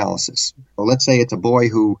functional analysis. So let's say it's a boy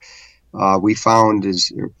who we found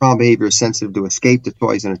is problem behavior sensitive to escape, to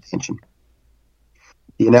toys, and attention.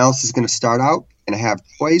 The analysis is going to start out, going to have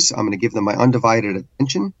toys. I'm going to give them my undivided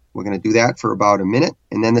attention. We're going to do that for about a minute,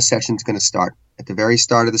 and then the session's going to start. At the very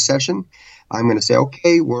start of the session, I'm going to say,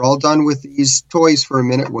 okay, we're all done with these toys for a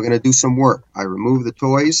minute. We're going to do some work. I remove the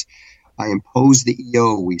toys. I impose the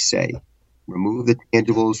EO, we say. Remove the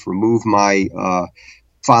tangibles, remove my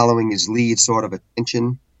following his lead sort of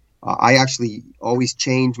attention. I actually always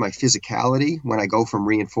change my physicality when I go from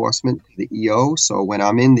reinforcement to the EO. So when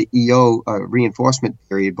I'm in the EO reinforcement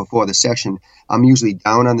period before the session, I'm usually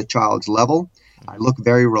down on the child's level. I look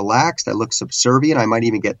very relaxed. I look subservient. I might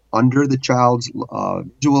even get under the child's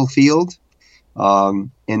visual field.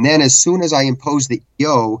 And then as soon as I impose the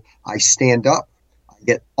EO, I stand up. I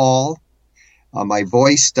get tall. My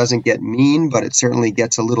voice doesn't get mean, but it certainly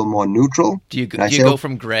gets a little more neutral. Do you go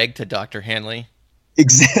from Greg to Dr. Hanley?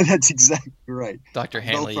 That's exactly right. Dr.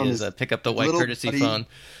 Hanley is pick up the white courtesy phone.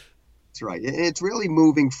 That's right. It's really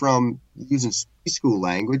moving from, using preschool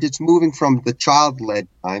language, it's moving from the child-led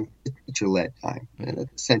time to teacher-led time. And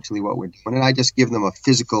that's essentially what we're doing. And I just give them a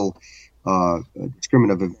physical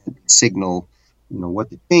discriminative signal, what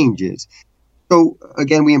the change is. So,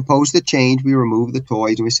 again, we impose the change. We remove the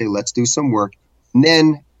toys, and we say, let's do some work. And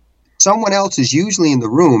then someone else is usually in the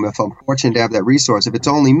room, if I'm fortunate to have that resource. If it's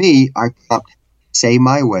only me, I prompt, say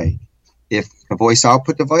my way. If a voice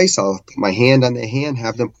output device, I'll put my hand on their hand,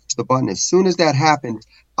 have them push the button. As soon as that happens,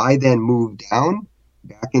 I then move down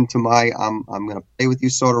back into my I'm going to play with you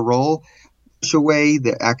sort of role, push away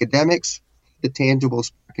the academics, the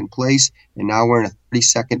tangibles back in place, and now we're in a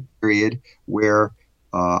 30-second period where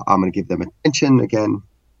I'm going to give them attention. Again,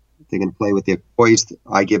 they're going to play with their toys.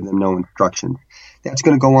 I give them no instructions. That's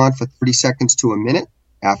going to go on for 30 seconds to a minute.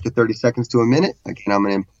 After 30 seconds to a minute, again, I'm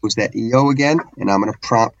going to impose that EO again, and I'm going to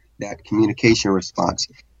prompt that communication response.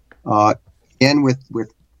 Again,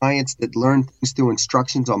 with clients that learn things through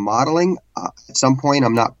instructions or modeling, at some point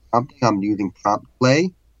I'm not prompting, I'm using prompt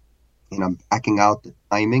play, and I'm backing out the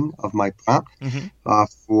timing of my prompt.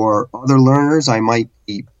 For other learners, I might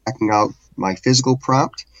be backing out my physical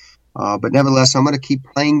prompt. But nevertheless, I'm going to keep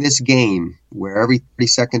playing this game where every 30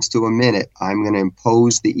 seconds to a minute, I'm going to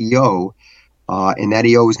impose the EO, and that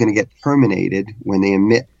EO is going to get terminated when they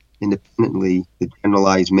emit independently the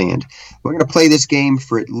generalized mand. We're going to play this game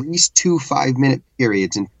for at least 2 5-minute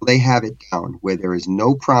periods until they have it down, where there is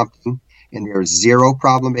no prompting and there is zero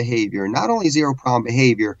problem behavior. Not only zero problem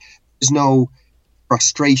behavior, there's no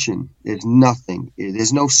frustration. There's nothing.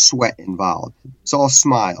 There's no sweat involved. It's all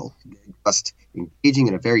smile. Just engaging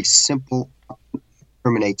in a very simple,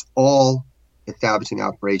 terminates all establishing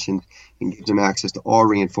operations and gives them access to all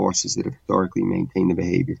reinforcers that have historically maintained the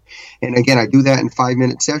behavior. And again, I do that in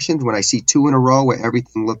 5-minute sessions. When I see 2 in a row where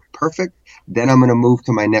everything looks perfect, then I'm going to move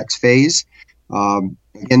to my next phase.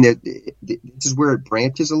 Again, this is where it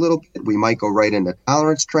branches a little bit. We might go right into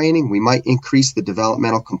tolerance training. We might increase the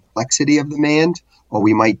developmental complexity of the mand, or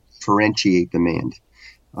we might differentiate the mand.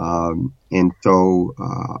 And so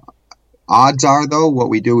odds are, though, what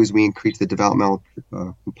we do is we increase the developmental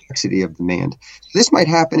complexity of the mand. This might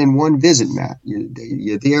happen in one visit, Matt.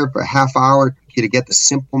 You're there for a half hour to get the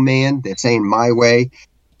simple mand. They're saying my way.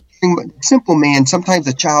 Simple mand, sometimes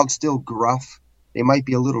the child's still gruff. They might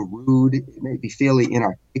be a little rude. It may be fairly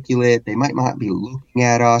inarticulate. They might not be looking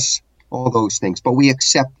at us, all those things. But we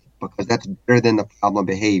accept it because that's better than the problem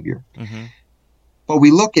behavior. But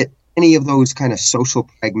we look at any of those kind of social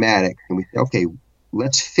pragmatics and we say, okay,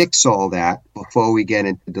 let's fix all that before we get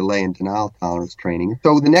into delay and denial tolerance training.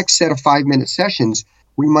 So the next set of 5-minute sessions,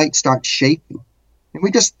 we might start shaping. And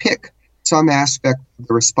we just pick some aspect of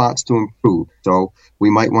the response to improve. So we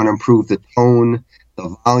might want to improve the tone,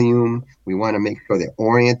 the volume. We want to make sure they're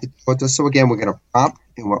oriented towards us. So again, we're going to prompt,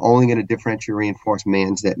 and we're only going to differentiate reinforce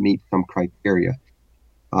mands that meet some criteria.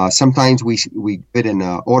 Sometimes we put in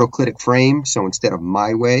an autoclitic frame. So instead of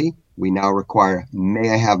my way, we now require, may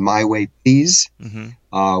I have my way, please?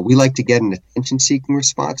 We like to get an attention-seeking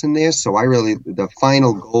response in there. So the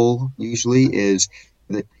final goal usually is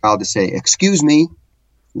for the child to say, excuse me,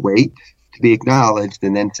 wait, to be acknowledged,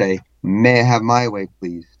 and then say, may I have my way,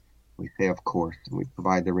 please? We say, of course, and we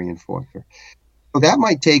provide the reinforcer. So that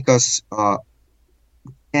might take us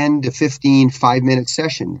 10 to 15 5-minute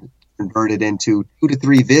sessions converted into 2 to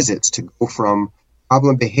 3 visits to go from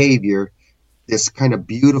problem behavior, this kind of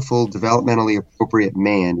beautiful, developmentally appropriate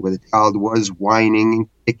mand where the child was whining and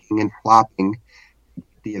kicking and flopping at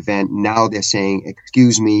the event. Now they're saying,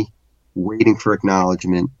 excuse me, waiting for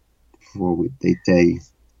acknowledgement before they say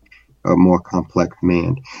a more complex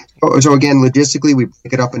mand. So again, logistically, we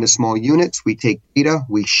break it up into small units. We take data,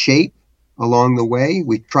 we shape along the way.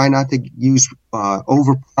 We try not to use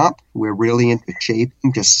over prompt. We're really into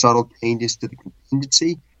shaping, just subtle changes to the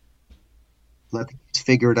contingency. Let the kids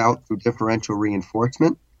figure it out through differential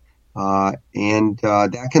reinforcement. And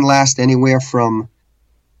that can last anywhere from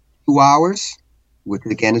 2 hours, which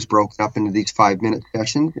again is broken up into these 5-minute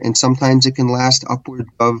sessions. And sometimes it can last upwards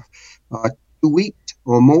of 2 weeks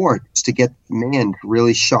or more just to get the mand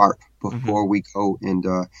really sharp before we go and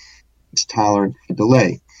it's tolerant to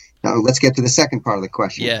delay. Now, let's get to the second part of the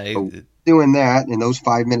question. Yeah. So doing that in those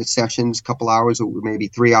 5-minute sessions, a couple hours or maybe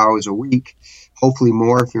 3 hours a week, hopefully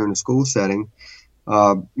more if you're in a school setting.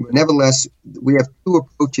 But nevertheless, we have 2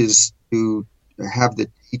 approaches to have the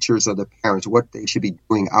teachers or the parents, what they should be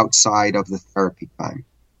doing outside of the therapy time.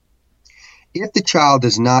 If the child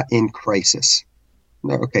is not in crisis,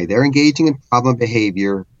 okay, they're engaging in problem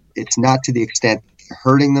behavior, it's not to the extent that they're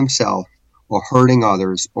hurting themselves or hurting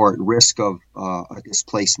others or at risk of a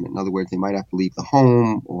displacement. In other words, they might have to leave the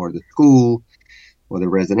home or the school or the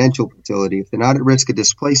residential facility. If they're not at risk of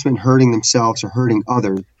displacement, hurting themselves or hurting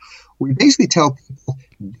others, we basically tell people,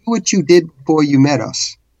 do what you did before you met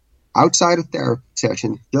us. Outside of therapy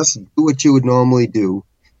sessions, just do what you would normally do.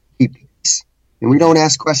 Keep peace. And we don't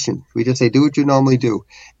ask questions. We just say, do what you normally do.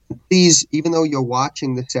 And please, even though you're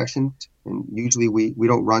watching the sessions, and usually we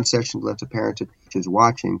don't run sessions unless the parents or teachers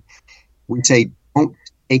watching, we say, don't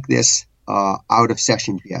take this out of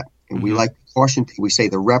sessions yet. And we like to caution, we say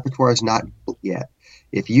the repertoire is not built yet.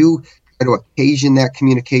 If you try to occasion that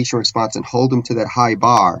communication response and hold them to that high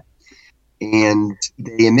bar, and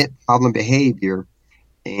they emit problem behavior,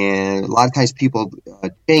 and a lot of times people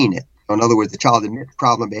chain it. So in other words, the child admits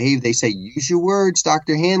problem behavior. They say, use your words,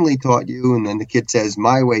 Dr. Hanley taught you. And then the kid says,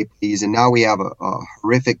 my way, please. And now we have a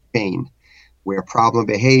horrific chain where problem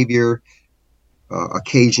behavior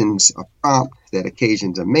occasions a prompt, that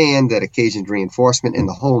occasions a man, that occasions reinforcement, and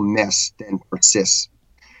the whole mess then persists.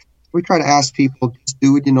 We try to ask people, just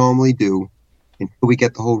do what you normally do until we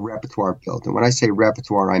get the whole repertoire built. And when I say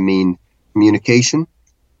repertoire, I mean communication,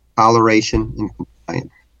 toleration, and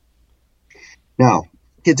compliance. Now,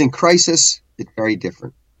 kids in crisis, it's very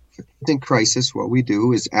different. For kids in crisis, what we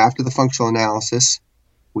do is after the functional analysis,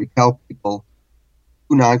 we tell people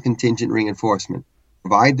do non-contingent reinforcement.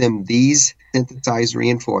 Provide them these synthesized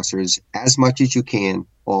reinforcers as much as you can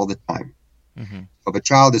all the time. If a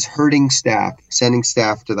child is hurting staff, sending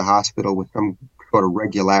staff to the hospital with some sort of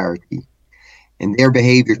regularity, and their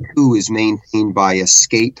behavior too is maintained by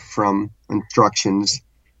escape from instructions,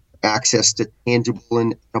 access to tangible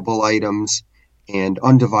and edible items, and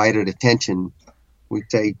undivided attention, we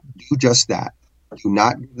say do just that. Do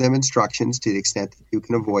not give them instructions to the extent that you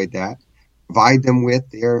can avoid that. Provide them with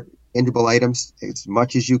their tangible items as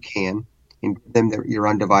much as you can, and give them your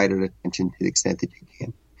undivided attention to the extent that you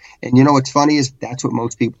can. And you know what's funny is that's what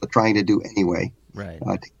most people are trying to do anyway. Right.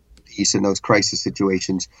 To keep peace in those crisis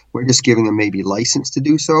situations. We're just giving them maybe license to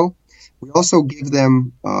do so. We also give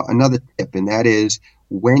them another tip, and that is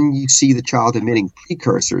when you see the child emitting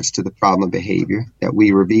precursors to the problem behavior that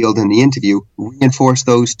we revealed in the interview, reinforce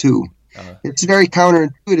those too. It's very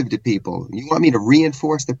counterintuitive to people. You want me to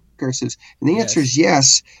reinforce the precursors? And the answer is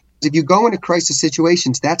yes. If you go into crisis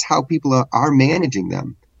situations, that's how people are managing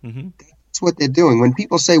them. That's what they're doing. When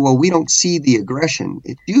people say, well, we don't see the aggression,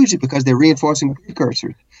 it's usually because they're reinforcing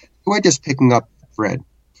precursors. We're just picking up the thread.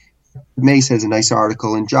 Mace has a nice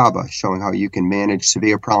article in JABA showing how you can manage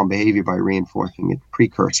severe problem behavior by reinforcing its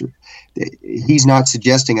precursor. He's not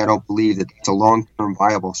suggesting, I don't believe, that it's a long-term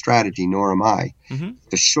viable strategy, nor am I.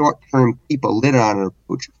 The short-term keep a lid on an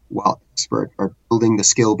approach while experts are building the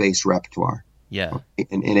skill-based repertoire. Yeah. Okay?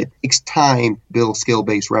 And it takes time to build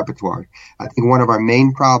skill-based repertoire. I think one of our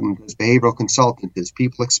main problems as behavioral consultants is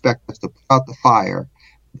people expect us to put out the fire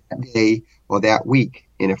that day or that week.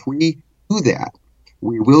 And if we do that,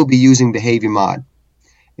 we will be using behavior mod.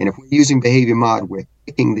 And if we're using behavior mod, we're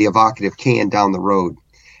kicking the evocative can down the road.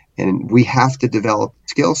 And we have to develop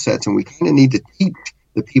skill sets, and we kind of need to teach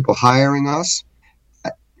the people hiring us.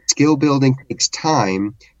 Skill building takes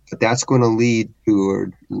time, but that's going to lead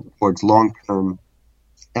towards long-term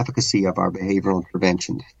efficacy of our behavioral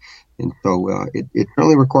interventions. And so it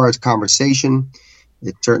certainly requires conversation.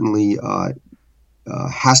 It certainly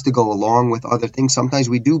has to go along with other things. Sometimes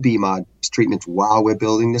we do BMOD treatments while we're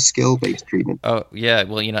building the skill-based treatment. Oh, yeah.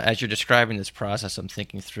 Well, as you're describing this process, I'm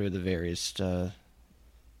thinking through the various,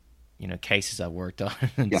 cases I've worked on.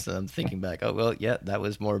 And so I'm thinking back, that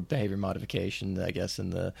was more behavior modification, I guess,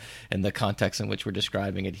 in the context in which we're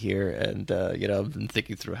describing it here. And, I've been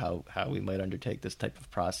thinking through how we might undertake this type of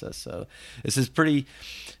process. So this is pretty,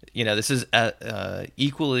 this is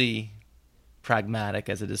equally pragmatic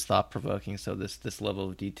as it is thought-provoking. So this level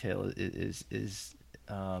of detail is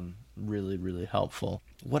really, really helpful.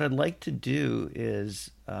 What I'd like to do is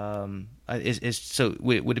so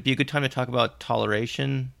would it be a good time to talk about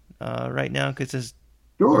toleration right now? Because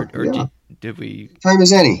sure, did we time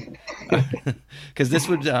as any? Because this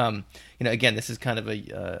would again, this is kind of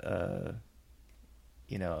a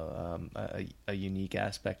unique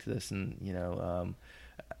aspect to this, and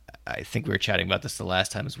I think we were chatting about this the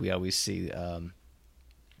last time, as we always see,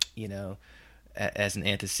 as an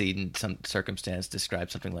antecedent, some circumstance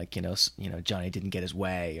describes something like, Johnny didn't get his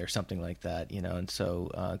way or something like that, and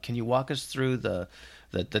so can you walk us through the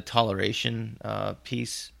toleration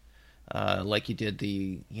piece, like you did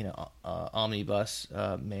the, omnibus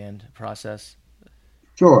manned process?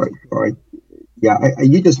 Sure. Yeah,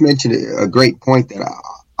 you just mentioned a great point that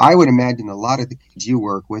I would imagine a lot of the kids you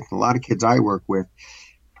work with, a lot of kids I work with,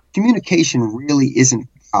 communication really isn't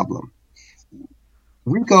the problem.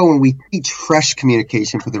 We go and we teach fresh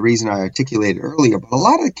communication for the reason I articulated earlier, but a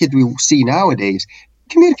lot of the kids we see nowadays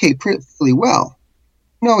communicate pretty well,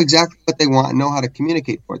 know exactly what they want and know how to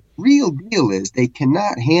communicate for it. The real deal is they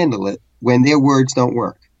cannot handle it when their words don't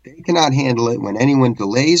work. They cannot handle it when anyone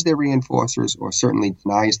delays their reinforcers or certainly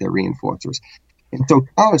denies their reinforcers. And so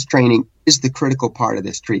tolerance training is the critical part of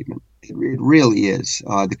this treatment. It really is.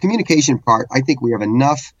 The communication part, I think we have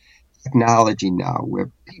enough technology now where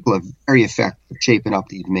people are very effective at shaping up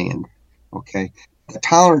these demands. Okay. the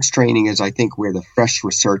tolerance training is, I think, where the fresh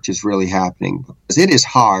research is really happening, because it is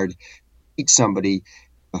hard to teach somebody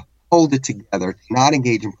to hold it together, to not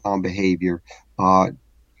engage in problem behavior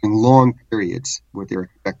in long periods where they're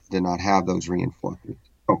expected to not have those reinforcers.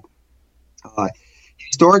 So,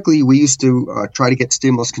 historically, we used to try to get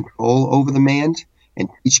stimulus control over the MAND and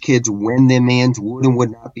teach kids when their MANDs would and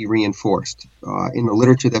would not be reinforced. In the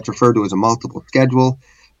literature, that's referred to as a multiple schedule.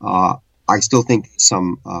 I still think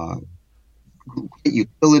some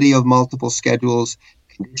utility of multiple schedules,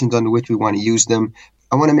 conditions under which we want to use them.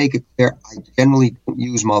 I want to make it clear, I generally don't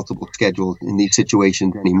use multiple schedules in these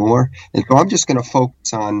situations anymore. And so I'm just going to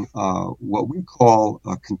focus on what we call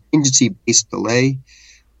a contingency-based delay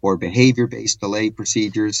or behavior-based delay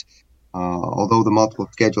procedures. Although the multiple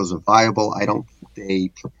schedules are viable, I don't think they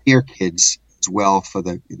prepare kids as well for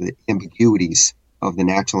the ambiguities of the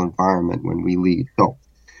natural environment when we lead. So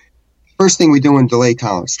first thing we do in delay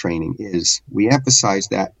tolerance training is we emphasize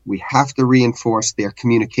that we have to reinforce their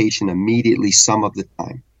communication immediately some of the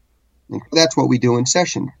time. And that's what we do in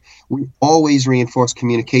session. We always reinforce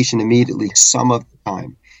communication immediately some of the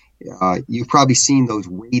time. You've probably seen those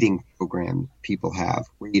waiting programs people have,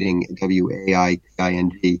 waiting,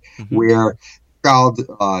 WAITING, where child,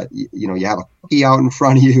 you have a cookie out in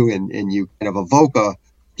front of you and you kind of evoke a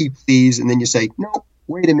cookie please, and then you say, no,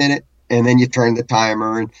 wait a minute, and then you turn the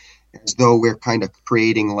timer, and as though we're kind of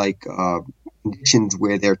creating like conditions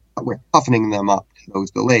where we're toughening them up to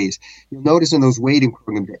those delays. You'll notice in those waiting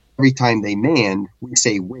programs that every time they MAND, we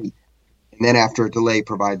say wait, and then after a delay,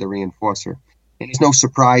 provide the reinforcer. And it's no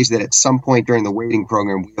surprise that at some point during the waiting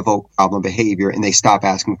program, we evoke problem behavior and they stop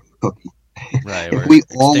asking for the cookie. Right. If we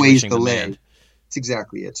always delay, that's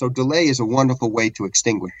exactly it. So delay is a wonderful way to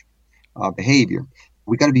extinguish behavior.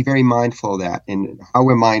 We got to be very mindful of that. And how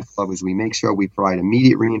we're mindful of is we make sure we provide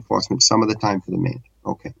immediate reinforcement some of the time for the man.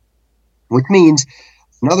 Okay. Which means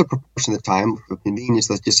another proportion of the time, for convenience,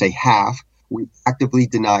 let's just say half, we actively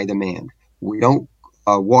deny the man. We don't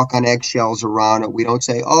walk on eggshells around it. We don't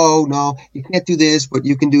say, oh, no, you can't do this, but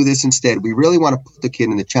you can do this instead. We really want to put the kid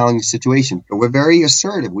in a challenging situation. So we're very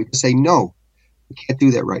assertive. We can say, no, you can't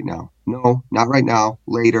do that right now. No, not right now,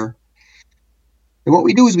 later. And what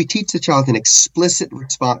we do is we teach the child an explicit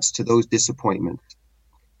response to those disappointments.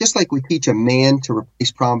 Just like we teach a man to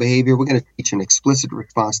replace problem behavior, we're going to teach an explicit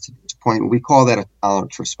response to disappointment. We call that a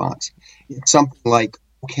tolerance response. It's something like,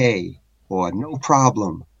 okay, or no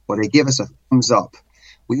problem, or they give us a thumbs up.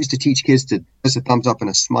 We used to teach kids to give us a thumbs up and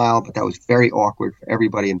a smile, but that was very awkward for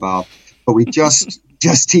everybody involved. But we just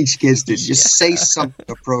teach kids to just say something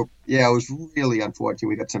appropriate. Yeah, it was really unfortunate.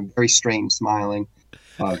 We got some very strange smiling.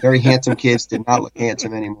 Very handsome kids did not look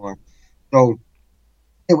handsome anymore. So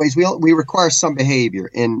anyways, we require some behavior,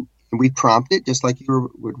 and we prompt it just like you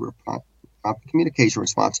would prompt a communication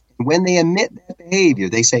response. And when they emit that behavior,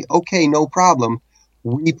 they say, okay, no problem.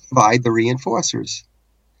 We provide the reinforcers.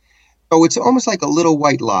 So it's almost like a little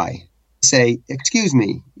white lie. Say, excuse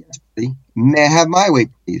me, yes, buddy, may I have my way,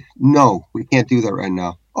 please? No, we can't do that right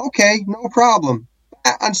now. Okay, no problem.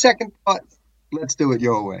 On second thought, let's do it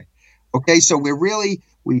your way. Okay, so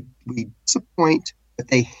we disappoint, but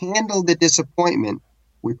they handle the disappointment.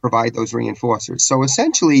 We provide those reinforcers. So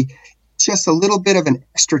essentially, it's just a little bit of an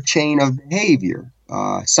extra chain of behavior.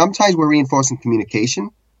 Sometimes we're reinforcing communication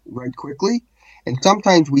right quickly, and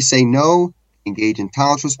sometimes we say no, engage in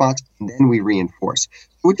tolerance response, and then we reinforce.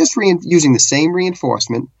 So we're just using the same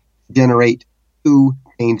reinforcement to generate two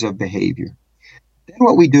chains of behavior. Then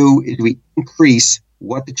what we do is we increase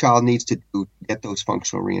what the child needs to do to get those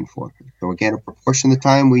functional reinforcements. So again, a proportion of the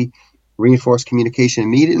time we reinforce communication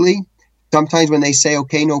immediately. Sometimes when they say,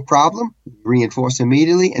 okay, no problem, we reinforce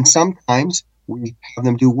immediately. And sometimes we have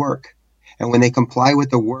them do work. And when they comply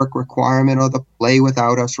with the work requirement or the play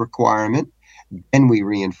without us requirement, then we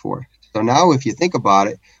reinforce. So now if you think about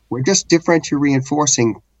it, we're just differentially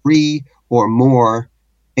reinforcing 3 or more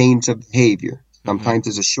chains of behavior. Sometimes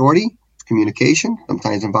it's a shorty, communication,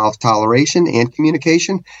 sometimes involves toleration and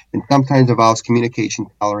communication, and sometimes involves communication,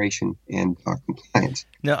 toleration, and compliance.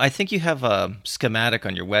 No, I think you have a schematic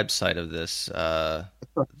on your website of this that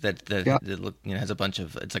has a bunch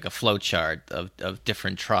of, it's like a flow chart of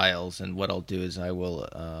different trials, and what I'll do is I will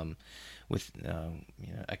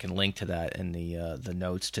I can link to that in the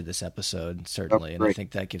notes to this episode, certainly, and I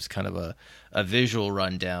think that gives kind of a visual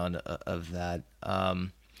rundown of that.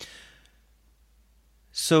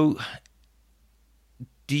 So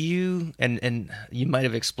do you, and you might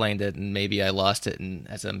have explained it, and maybe I lost it, and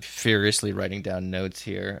as I'm furiously writing down notes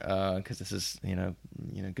here, because this is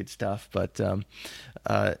good stuff. But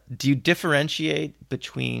do you differentiate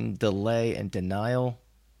between delay and denial?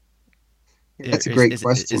 That's a great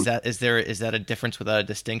question. Is that a difference without a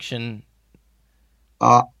distinction?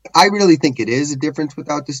 I really think it is a difference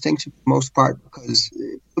without distinction for the most part, because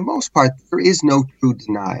for the most part, there is no true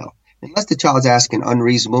denial. Unless the child's asking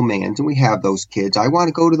unreasonable demands, and we have those kids. I want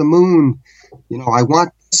to go to the moon. I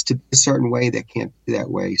want this to be a certain way that can't be that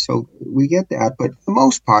way. So we get that. But for the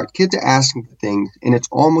most part, kids are asking for things, and it's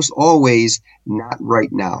almost always not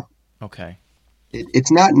right now. Okay. It's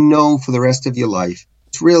not no for the rest of your life.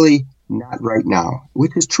 It's really not right now,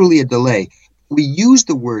 which is truly a delay. We use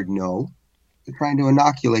the word no. We're trying to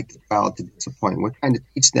inoculate the child to disappointment. We're trying to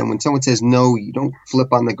teach them when someone says no, you don't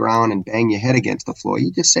flip on the ground and bang your head against the floor.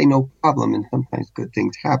 You just say no problem, and sometimes good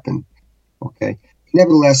things happen. Okay.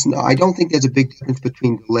 Nevertheless, no, I don't think there's a big difference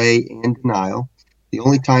between delay and denial. The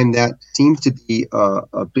only time that seems to be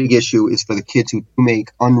a big issue is for the kids who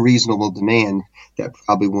make unreasonable demands that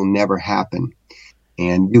probably will never happen.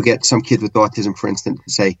 And you get some kids with autism, for instance,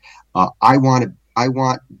 to say, I want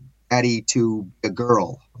Daddy to be a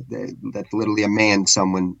girl. That's literally a man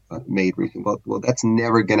someone made recently. Well, that's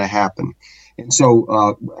never going to happen. And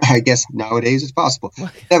so I guess nowadays it's possible.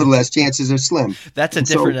 Nevertheless, chances are slim. That's a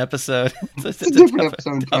different episode. It's a different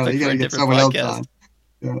episode. You got to get someone else on.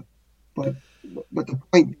 Yeah. But the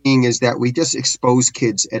point being is that we just expose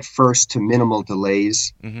kids at first to minimal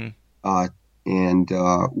delays. Mm-hmm. And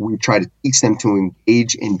we try to teach them to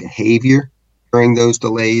engage in behavior during those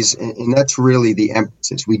delays, and that's really the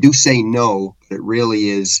emphasis. We do say no, but it really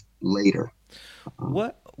is later.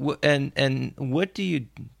 What do you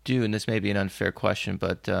do? And this may be an unfair question,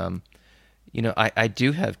 but I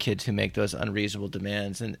do have kids who make those unreasonable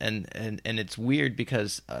demands, and it's weird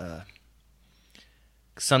because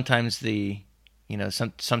sometimes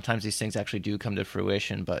sometimes these things actually do come to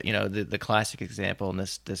fruition. But the classic example, and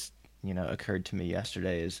this occurred to me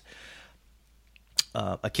yesterday, is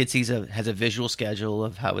a kid has a visual schedule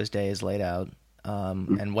of how his day is laid out,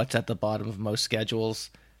 and what's at the bottom of most schedules,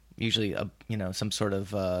 usually some sort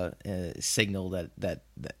of signal that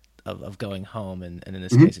of going home, and in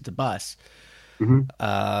this case it's a bus.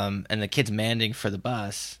 Mm-hmm. And the kid's demanding for the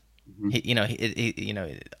bus.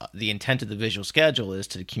 Mm-hmm. The intent of the visual schedule is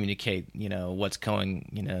to communicate what's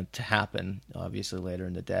going to happen, obviously later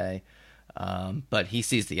in the day. But he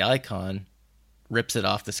sees the icon, rips it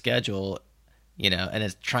off the schedule, and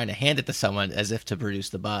is trying to hand it to someone as if to produce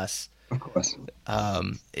the bus. Of course.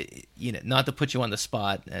 Not to put you on the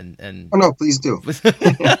spot, and oh no, please do.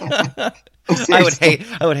 I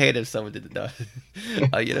would hate if someone did that.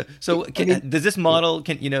 So does this model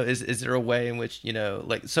is there a way in which either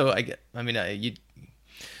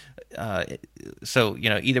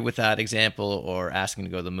with that example, or asking to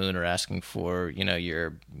go to the moon, or asking for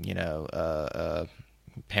your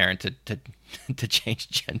parent to change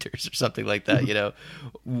genders or something like that,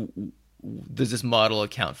 does this model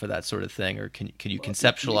account for that sort of thing, or can you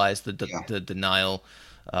conceptualize the denial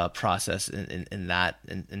process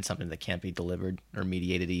in something that can't be delivered or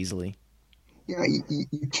mediated easily? Yeah,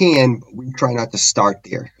 you can, but we try not to start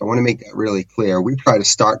there. I want to make that really clear. We try to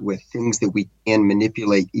start with things that we can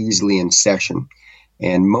manipulate easily in session.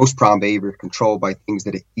 And most problem behavior is controlled by things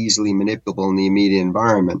that are easily manipulable in the immediate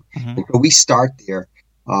environment. Mm-hmm. And so we start there,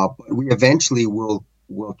 but we eventually will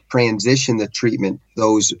transition the treatment to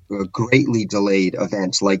those greatly delayed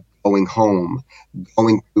events, like going home,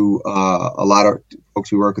 going to a lot of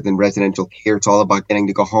folks we work with in residential care. It's all about getting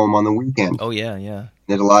to go home on the weekend. Oh, yeah.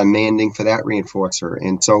 There's a lot of demanding for that reinforcer.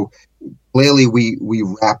 And so clearly we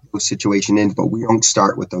wrap those situations in, but we don't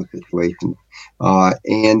start with those situations.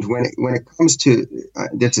 And when it comes to,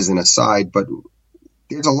 this is an aside, but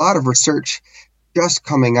there's a lot of research just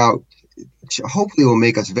coming out, which hopefully will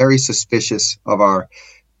make us very suspicious of our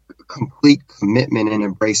complete commitment and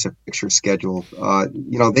embrace of picture schedules.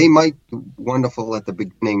 They might be wonderful at the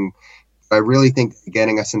beginning, but I really think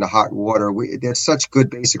getting us into hot water, there's such good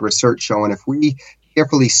basic research showing if we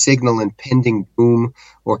carefully signal impending doom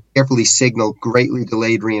or carefully signal greatly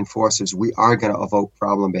delayed reinforcers, we are going to evoke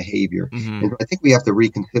problem behavior. Mm-hmm. And I think we have to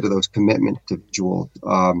reconsider those commitments to visuals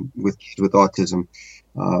with kids with autism.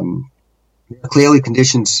 Clearly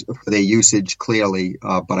conditions for their usage,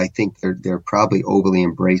 but I think they're probably overly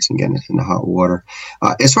embracing getting us into hot water.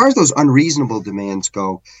 As far as those unreasonable demands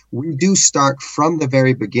go, we do start from the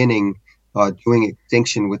very beginning doing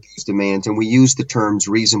extinction with those demands, and we use the terms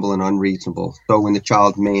reasonable and unreasonable. So when the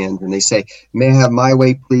child demands and they say, "May I have my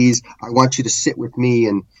way, please? I want you to sit with me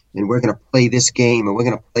and we're going to play this game and we're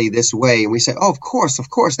going to play this way," and we say, "Oh, of course,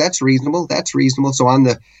 that's reasonable. So on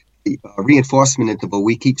the reinforcement interval,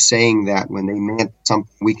 we keep saying that when they demand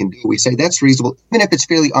something we can do, we say that's reasonable, even if it's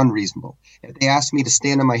fairly unreasonable. If they ask me to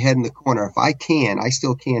stand on my head in the corner, if I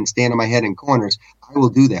still can stand on my head in corners, I will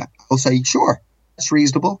do that. we'll say, sure, that's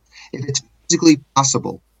reasonable. If it's physically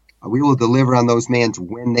possible, we will deliver on those demands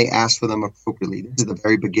when they ask for them appropriately. This is the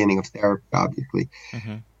very beginning of therapy, obviously.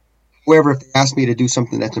 Mm-hmm. However, if they ask me to do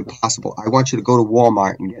something that's impossible, I want you to go to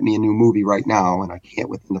Walmart and get me a new movie right now, and I can't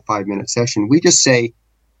within the 5-minute session, we just say,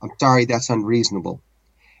 I'm sorry, that's unreasonable.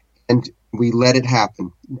 And we let it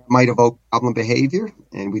happen. That might evoke problem behavior,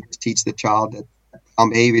 and we just teach the child that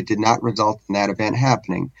problem behavior did not result in that event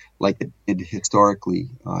happening like it did historically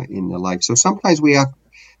in their life. So sometimes we have to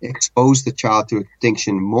expose the child to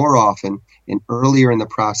extinction more often and earlier in the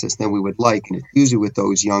process than we would like, and it's usually with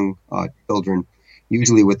those young children,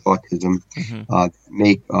 usually with autism,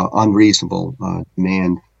 make unreasonable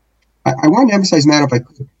demand. I want to emphasize, Matt, if I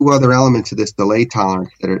could, two other elements of this delay tolerance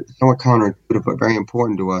that are somewhat counterintuitive but very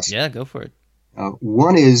important to us. Yeah, go for it.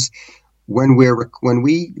 One is when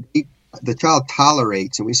the child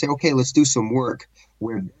tolerates and we say, okay, let's do some work,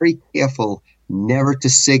 we're very careful never to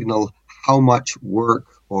signal how much work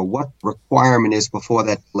or what the requirement is before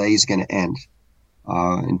that delay is going to end.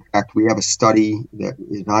 In fact, we have a study that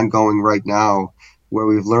is ongoing right now where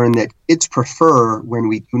we've learned that kids prefer when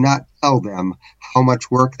we do not tell them how much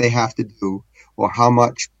work they have to do or how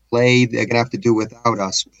much play they're going to have to do without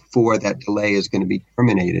us before that delay is going to be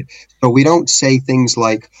terminated. So we don't say things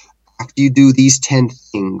like, after you do these 10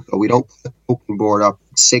 things, or we don't put the open board up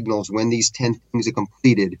that signals when these 10 things are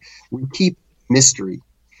completed. We keep mystery.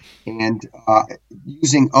 And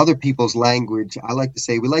using other people's language, I like to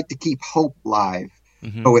say we like to keep hope alive.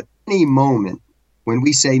 Mm-hmm. So at any moment, when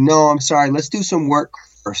we say, no, I'm sorry, let's do some work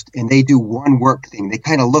first, and they do one work thing, they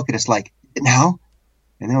kind of look at us like, now?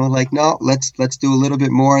 And then we're like, no, let's do a little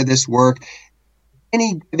bit more of this work.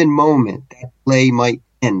 Any given moment, that delay might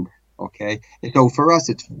end, okay? And so for us,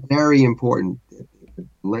 it's very important that the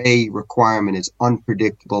delay requirement is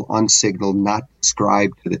unpredictable, unsignaled, not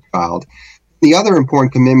described to the child. The other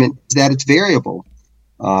important commitment is that it's variable.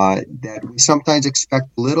 That we sometimes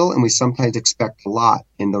expect little and we sometimes expect a lot.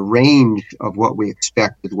 And the range of what we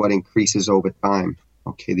expect is what increases over time.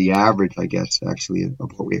 Okay, the average, I guess, actually,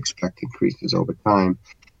 of what we expect increases over time.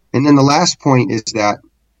 And then the last point is that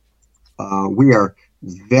we are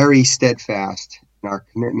very steadfast in our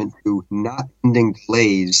commitment to not ending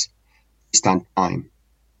delays based on time.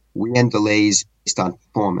 We end delays based on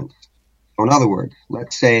performance. So in other words,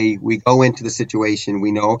 let's say we go into the situation,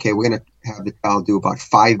 we know, okay, we're going to have the child do about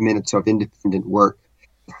 5 minutes of independent work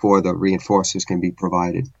before the reinforcers can be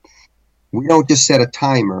provided. We don't just set a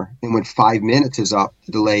timer, and when 5 minutes is up,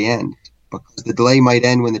 the delay ends. Because the delay might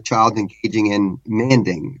end when the child's engaging in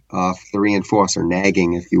manding for the reinforcer,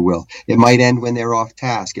 nagging, if you will. It might end when they're off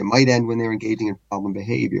task. It might end when they're engaging in problem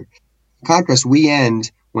behavior. In contrast, we end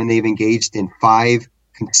when they've engaged in 5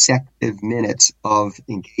 consecutive minutes of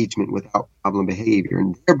engagement without problem behavior,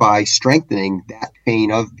 and thereby strengthening that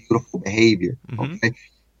chain of beautiful behavior. Mm-hmm. Okay.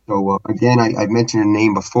 So again, I mentioned her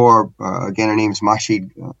name before. Again, her name is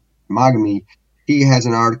Mashid Magami. She has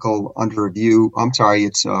an article under review. I'm sorry,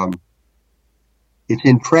 it's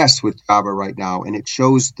in press with Java right now, and it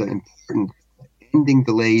shows the importance of ending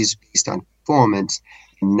delays based on performance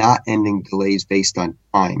and not ending delays based on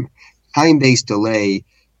time. Time-based delay.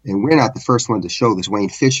 And we're not the first one to show this. Wayne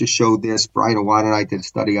Fisher showed this. Brian Watt and I did a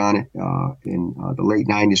study on it in the late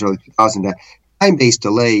 90s, early 2000s. That time-based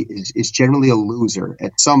delay is generally a loser.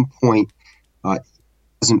 At some point, it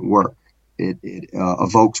doesn't work. It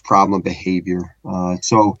evokes problem behavior.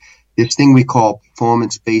 So this thing we call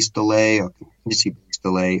performance-based delay or contingency-based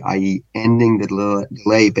delay, i.e. ending the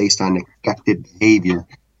delay based on expected behavior,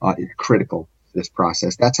 is critical to this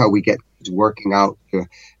process. That's how we get kids working out to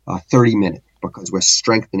 30 minutes. Because we're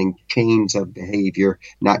strengthening chains of behavior,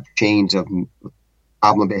 not chains of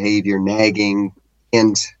problem behavior, nagging,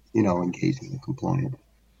 and engaging in compliance.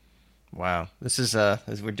 Wow, this is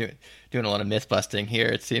as we're doing a lot of myth busting here.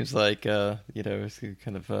 It seems like it's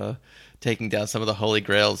kind of taking down some of the holy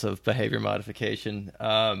grails of behavior modification.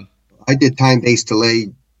 I did time-based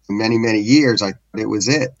delay for many years. I thought it was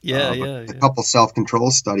it. A couple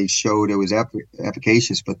self-control studies showed it was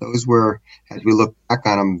efficacious, but those were, as we look back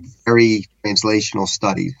on them, very translational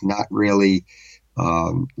studies, not really,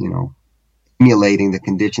 emulating the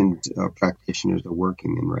conditions practitioners are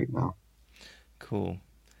working in right now. Cool.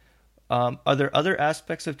 Are there other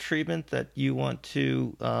aspects of treatment that you want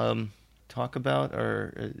to talk about,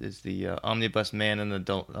 or is the omnibus man and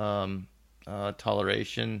adult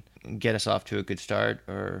toleration get us off to a good start?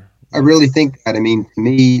 Or I really think that, to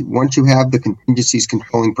me, once you have the contingencies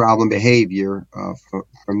controlling problem behavior, for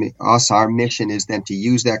us, our mission is then to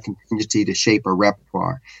use that contingency to shape a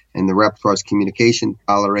repertoire. And the repertoire is communication,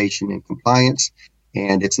 toleration, and compliance.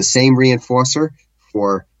 And it's the same reinforcer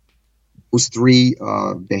for those three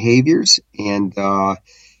behaviors, and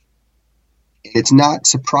it's not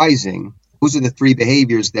surprising. Those are the three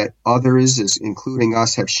behaviors that others, including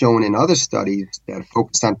us, have shown in other studies that are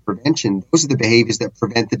focused on prevention. Those are the behaviors that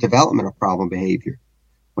prevent the development of problem behavior.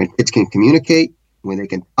 When kids can communicate, when they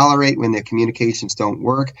can tolerate, when their communications don't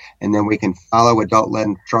work, and then we can follow adult-led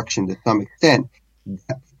instruction to some extent,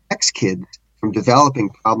 that protects kids from developing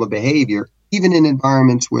problem behavior, even in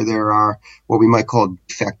environments where there are what we might call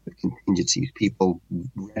defective contingencies, people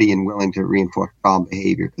ready and willing to reinforce problem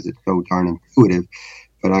behavior because it's so darn intuitive.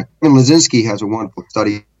 But Kevin Lazinski has a wonderful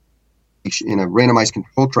study in a randomized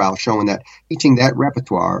control trial showing that teaching that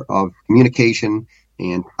repertoire of communication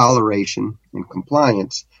and toleration and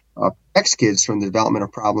compliance protects kids from the development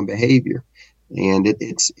of problem behavior. And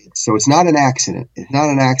it's not an accident. It's not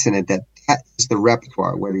an accident that is the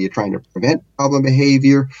repertoire, whether you're trying to prevent problem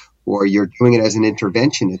behavior or you're doing it as an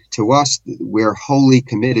interventionist. To us, we're wholly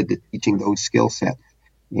committed to teaching those skill sets.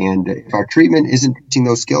 And if our treatment isn't teaching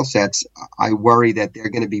those skill sets, I worry that they're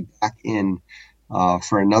going to be back in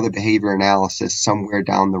for another behavior analysis somewhere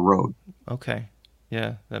down the road. Okay.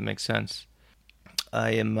 Yeah, that makes sense.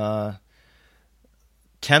 I am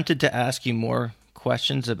tempted to ask you more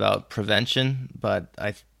questions about prevention, but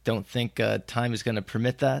I don't think time is going to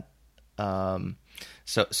permit that.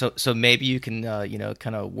 So maybe you can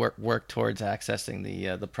kind of work towards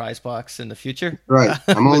accessing the prize box in the future. Right.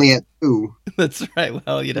 I'm only at 2. That's right.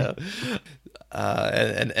 Well,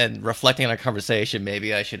 and reflecting on our conversation,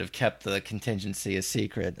 maybe I should have kept the contingency a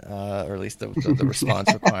secret, or at least the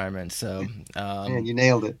response requirement. So, man, you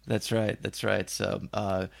nailed it. That's right. That's right. So,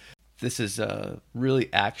 this is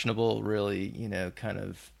really actionable, really, kind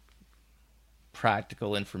of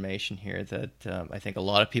practical information here that I think a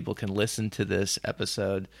lot of people can listen to this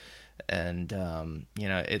episode and,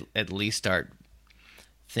 at least start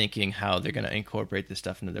thinking how they're going to incorporate this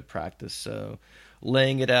stuff into their practice. So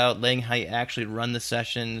laying it out, laying how you actually run the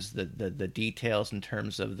sessions, the details in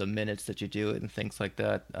terms of the minutes that you do it and things like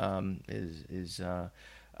that is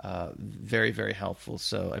very, very helpful.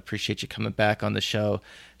 So I appreciate you coming back on the show,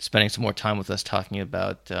 spending some more time with us talking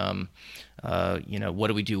about, what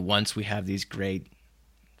do we do once we have these great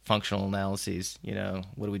functional analyses?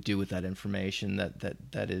 What do we do with that information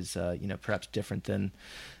that is, perhaps different than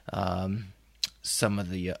some of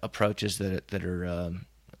the approaches that are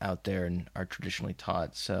out there and are traditionally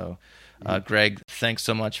taught. So, Greg, thanks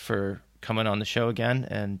so much for coming on the show again,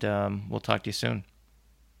 and we'll talk to you soon.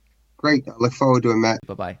 Great. I look forward to it, Matt.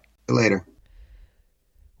 Bye-bye. See you later.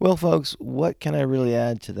 Well, folks, what can I really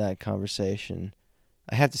add to that conversation?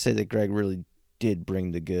 I have to say that Greg really did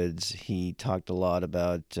bring the goods. He talked a lot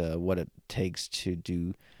about what it takes to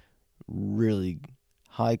do really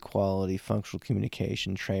high-quality functional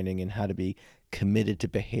communication training and how to be committed to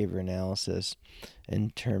behavior analysis in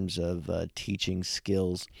terms of teaching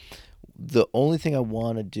skills. The only thing I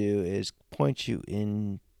want to do is point you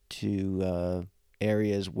into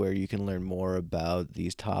areas where you can learn more about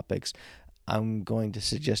these topics. I'm going to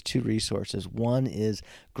suggest 2 resources. One is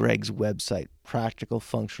Greg's website,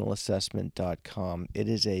 practicalfunctionalassessment.com. It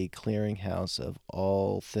is a clearinghouse of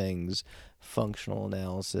all things functional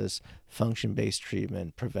analysis, function-based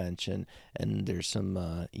treatment, prevention, and there's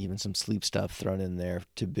some even some sleep stuff thrown in there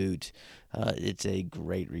to boot. It's a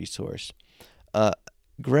great resource.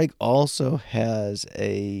 Greg also has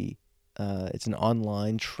it's an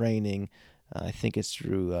online training. I think it's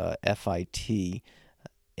through FIT,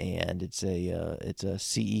 and it's a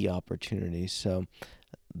CE opportunity. So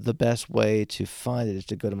the best way to find it is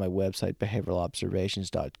to go to my website,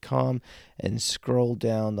 behavioralobservations.com, and scroll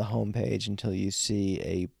down the homepage until you see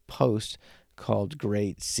a post called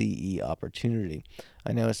Great CE Opportunity.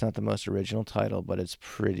 I know it's not the most original title, but it's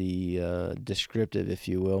pretty descriptive, if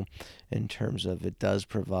you will, in terms of it does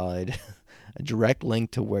provide a direct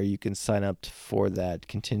link to where you can sign up for that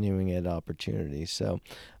continuing ed opportunity. So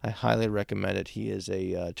I highly recommend it. He is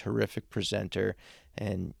a terrific presenter,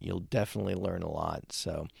 and you'll definitely learn a lot.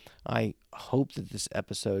 So I hope that this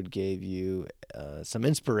episode gave you some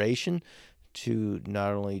inspiration to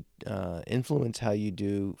not only influence how you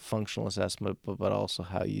do functional assessment, but also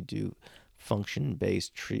how you do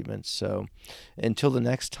function-based treatments. So until the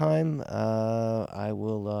next time, I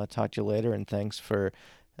will talk to you later, and thanks for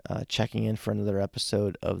checking in for another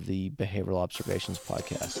episode of the Behavioral Observations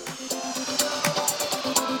podcast.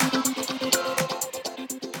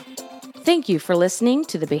 Thank you for listening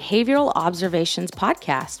to the Behavioral Observations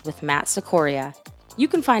podcast with Matt Sikoria. You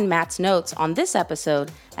can find Matt's notes on this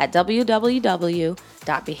episode at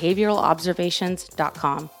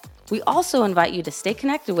www.behavioralobservations.com. We also invite you to stay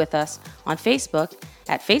connected with us on Facebook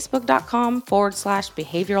at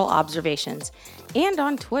facebook.com/behavioral observations and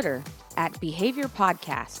on Twitter at Behavior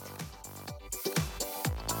Podcast.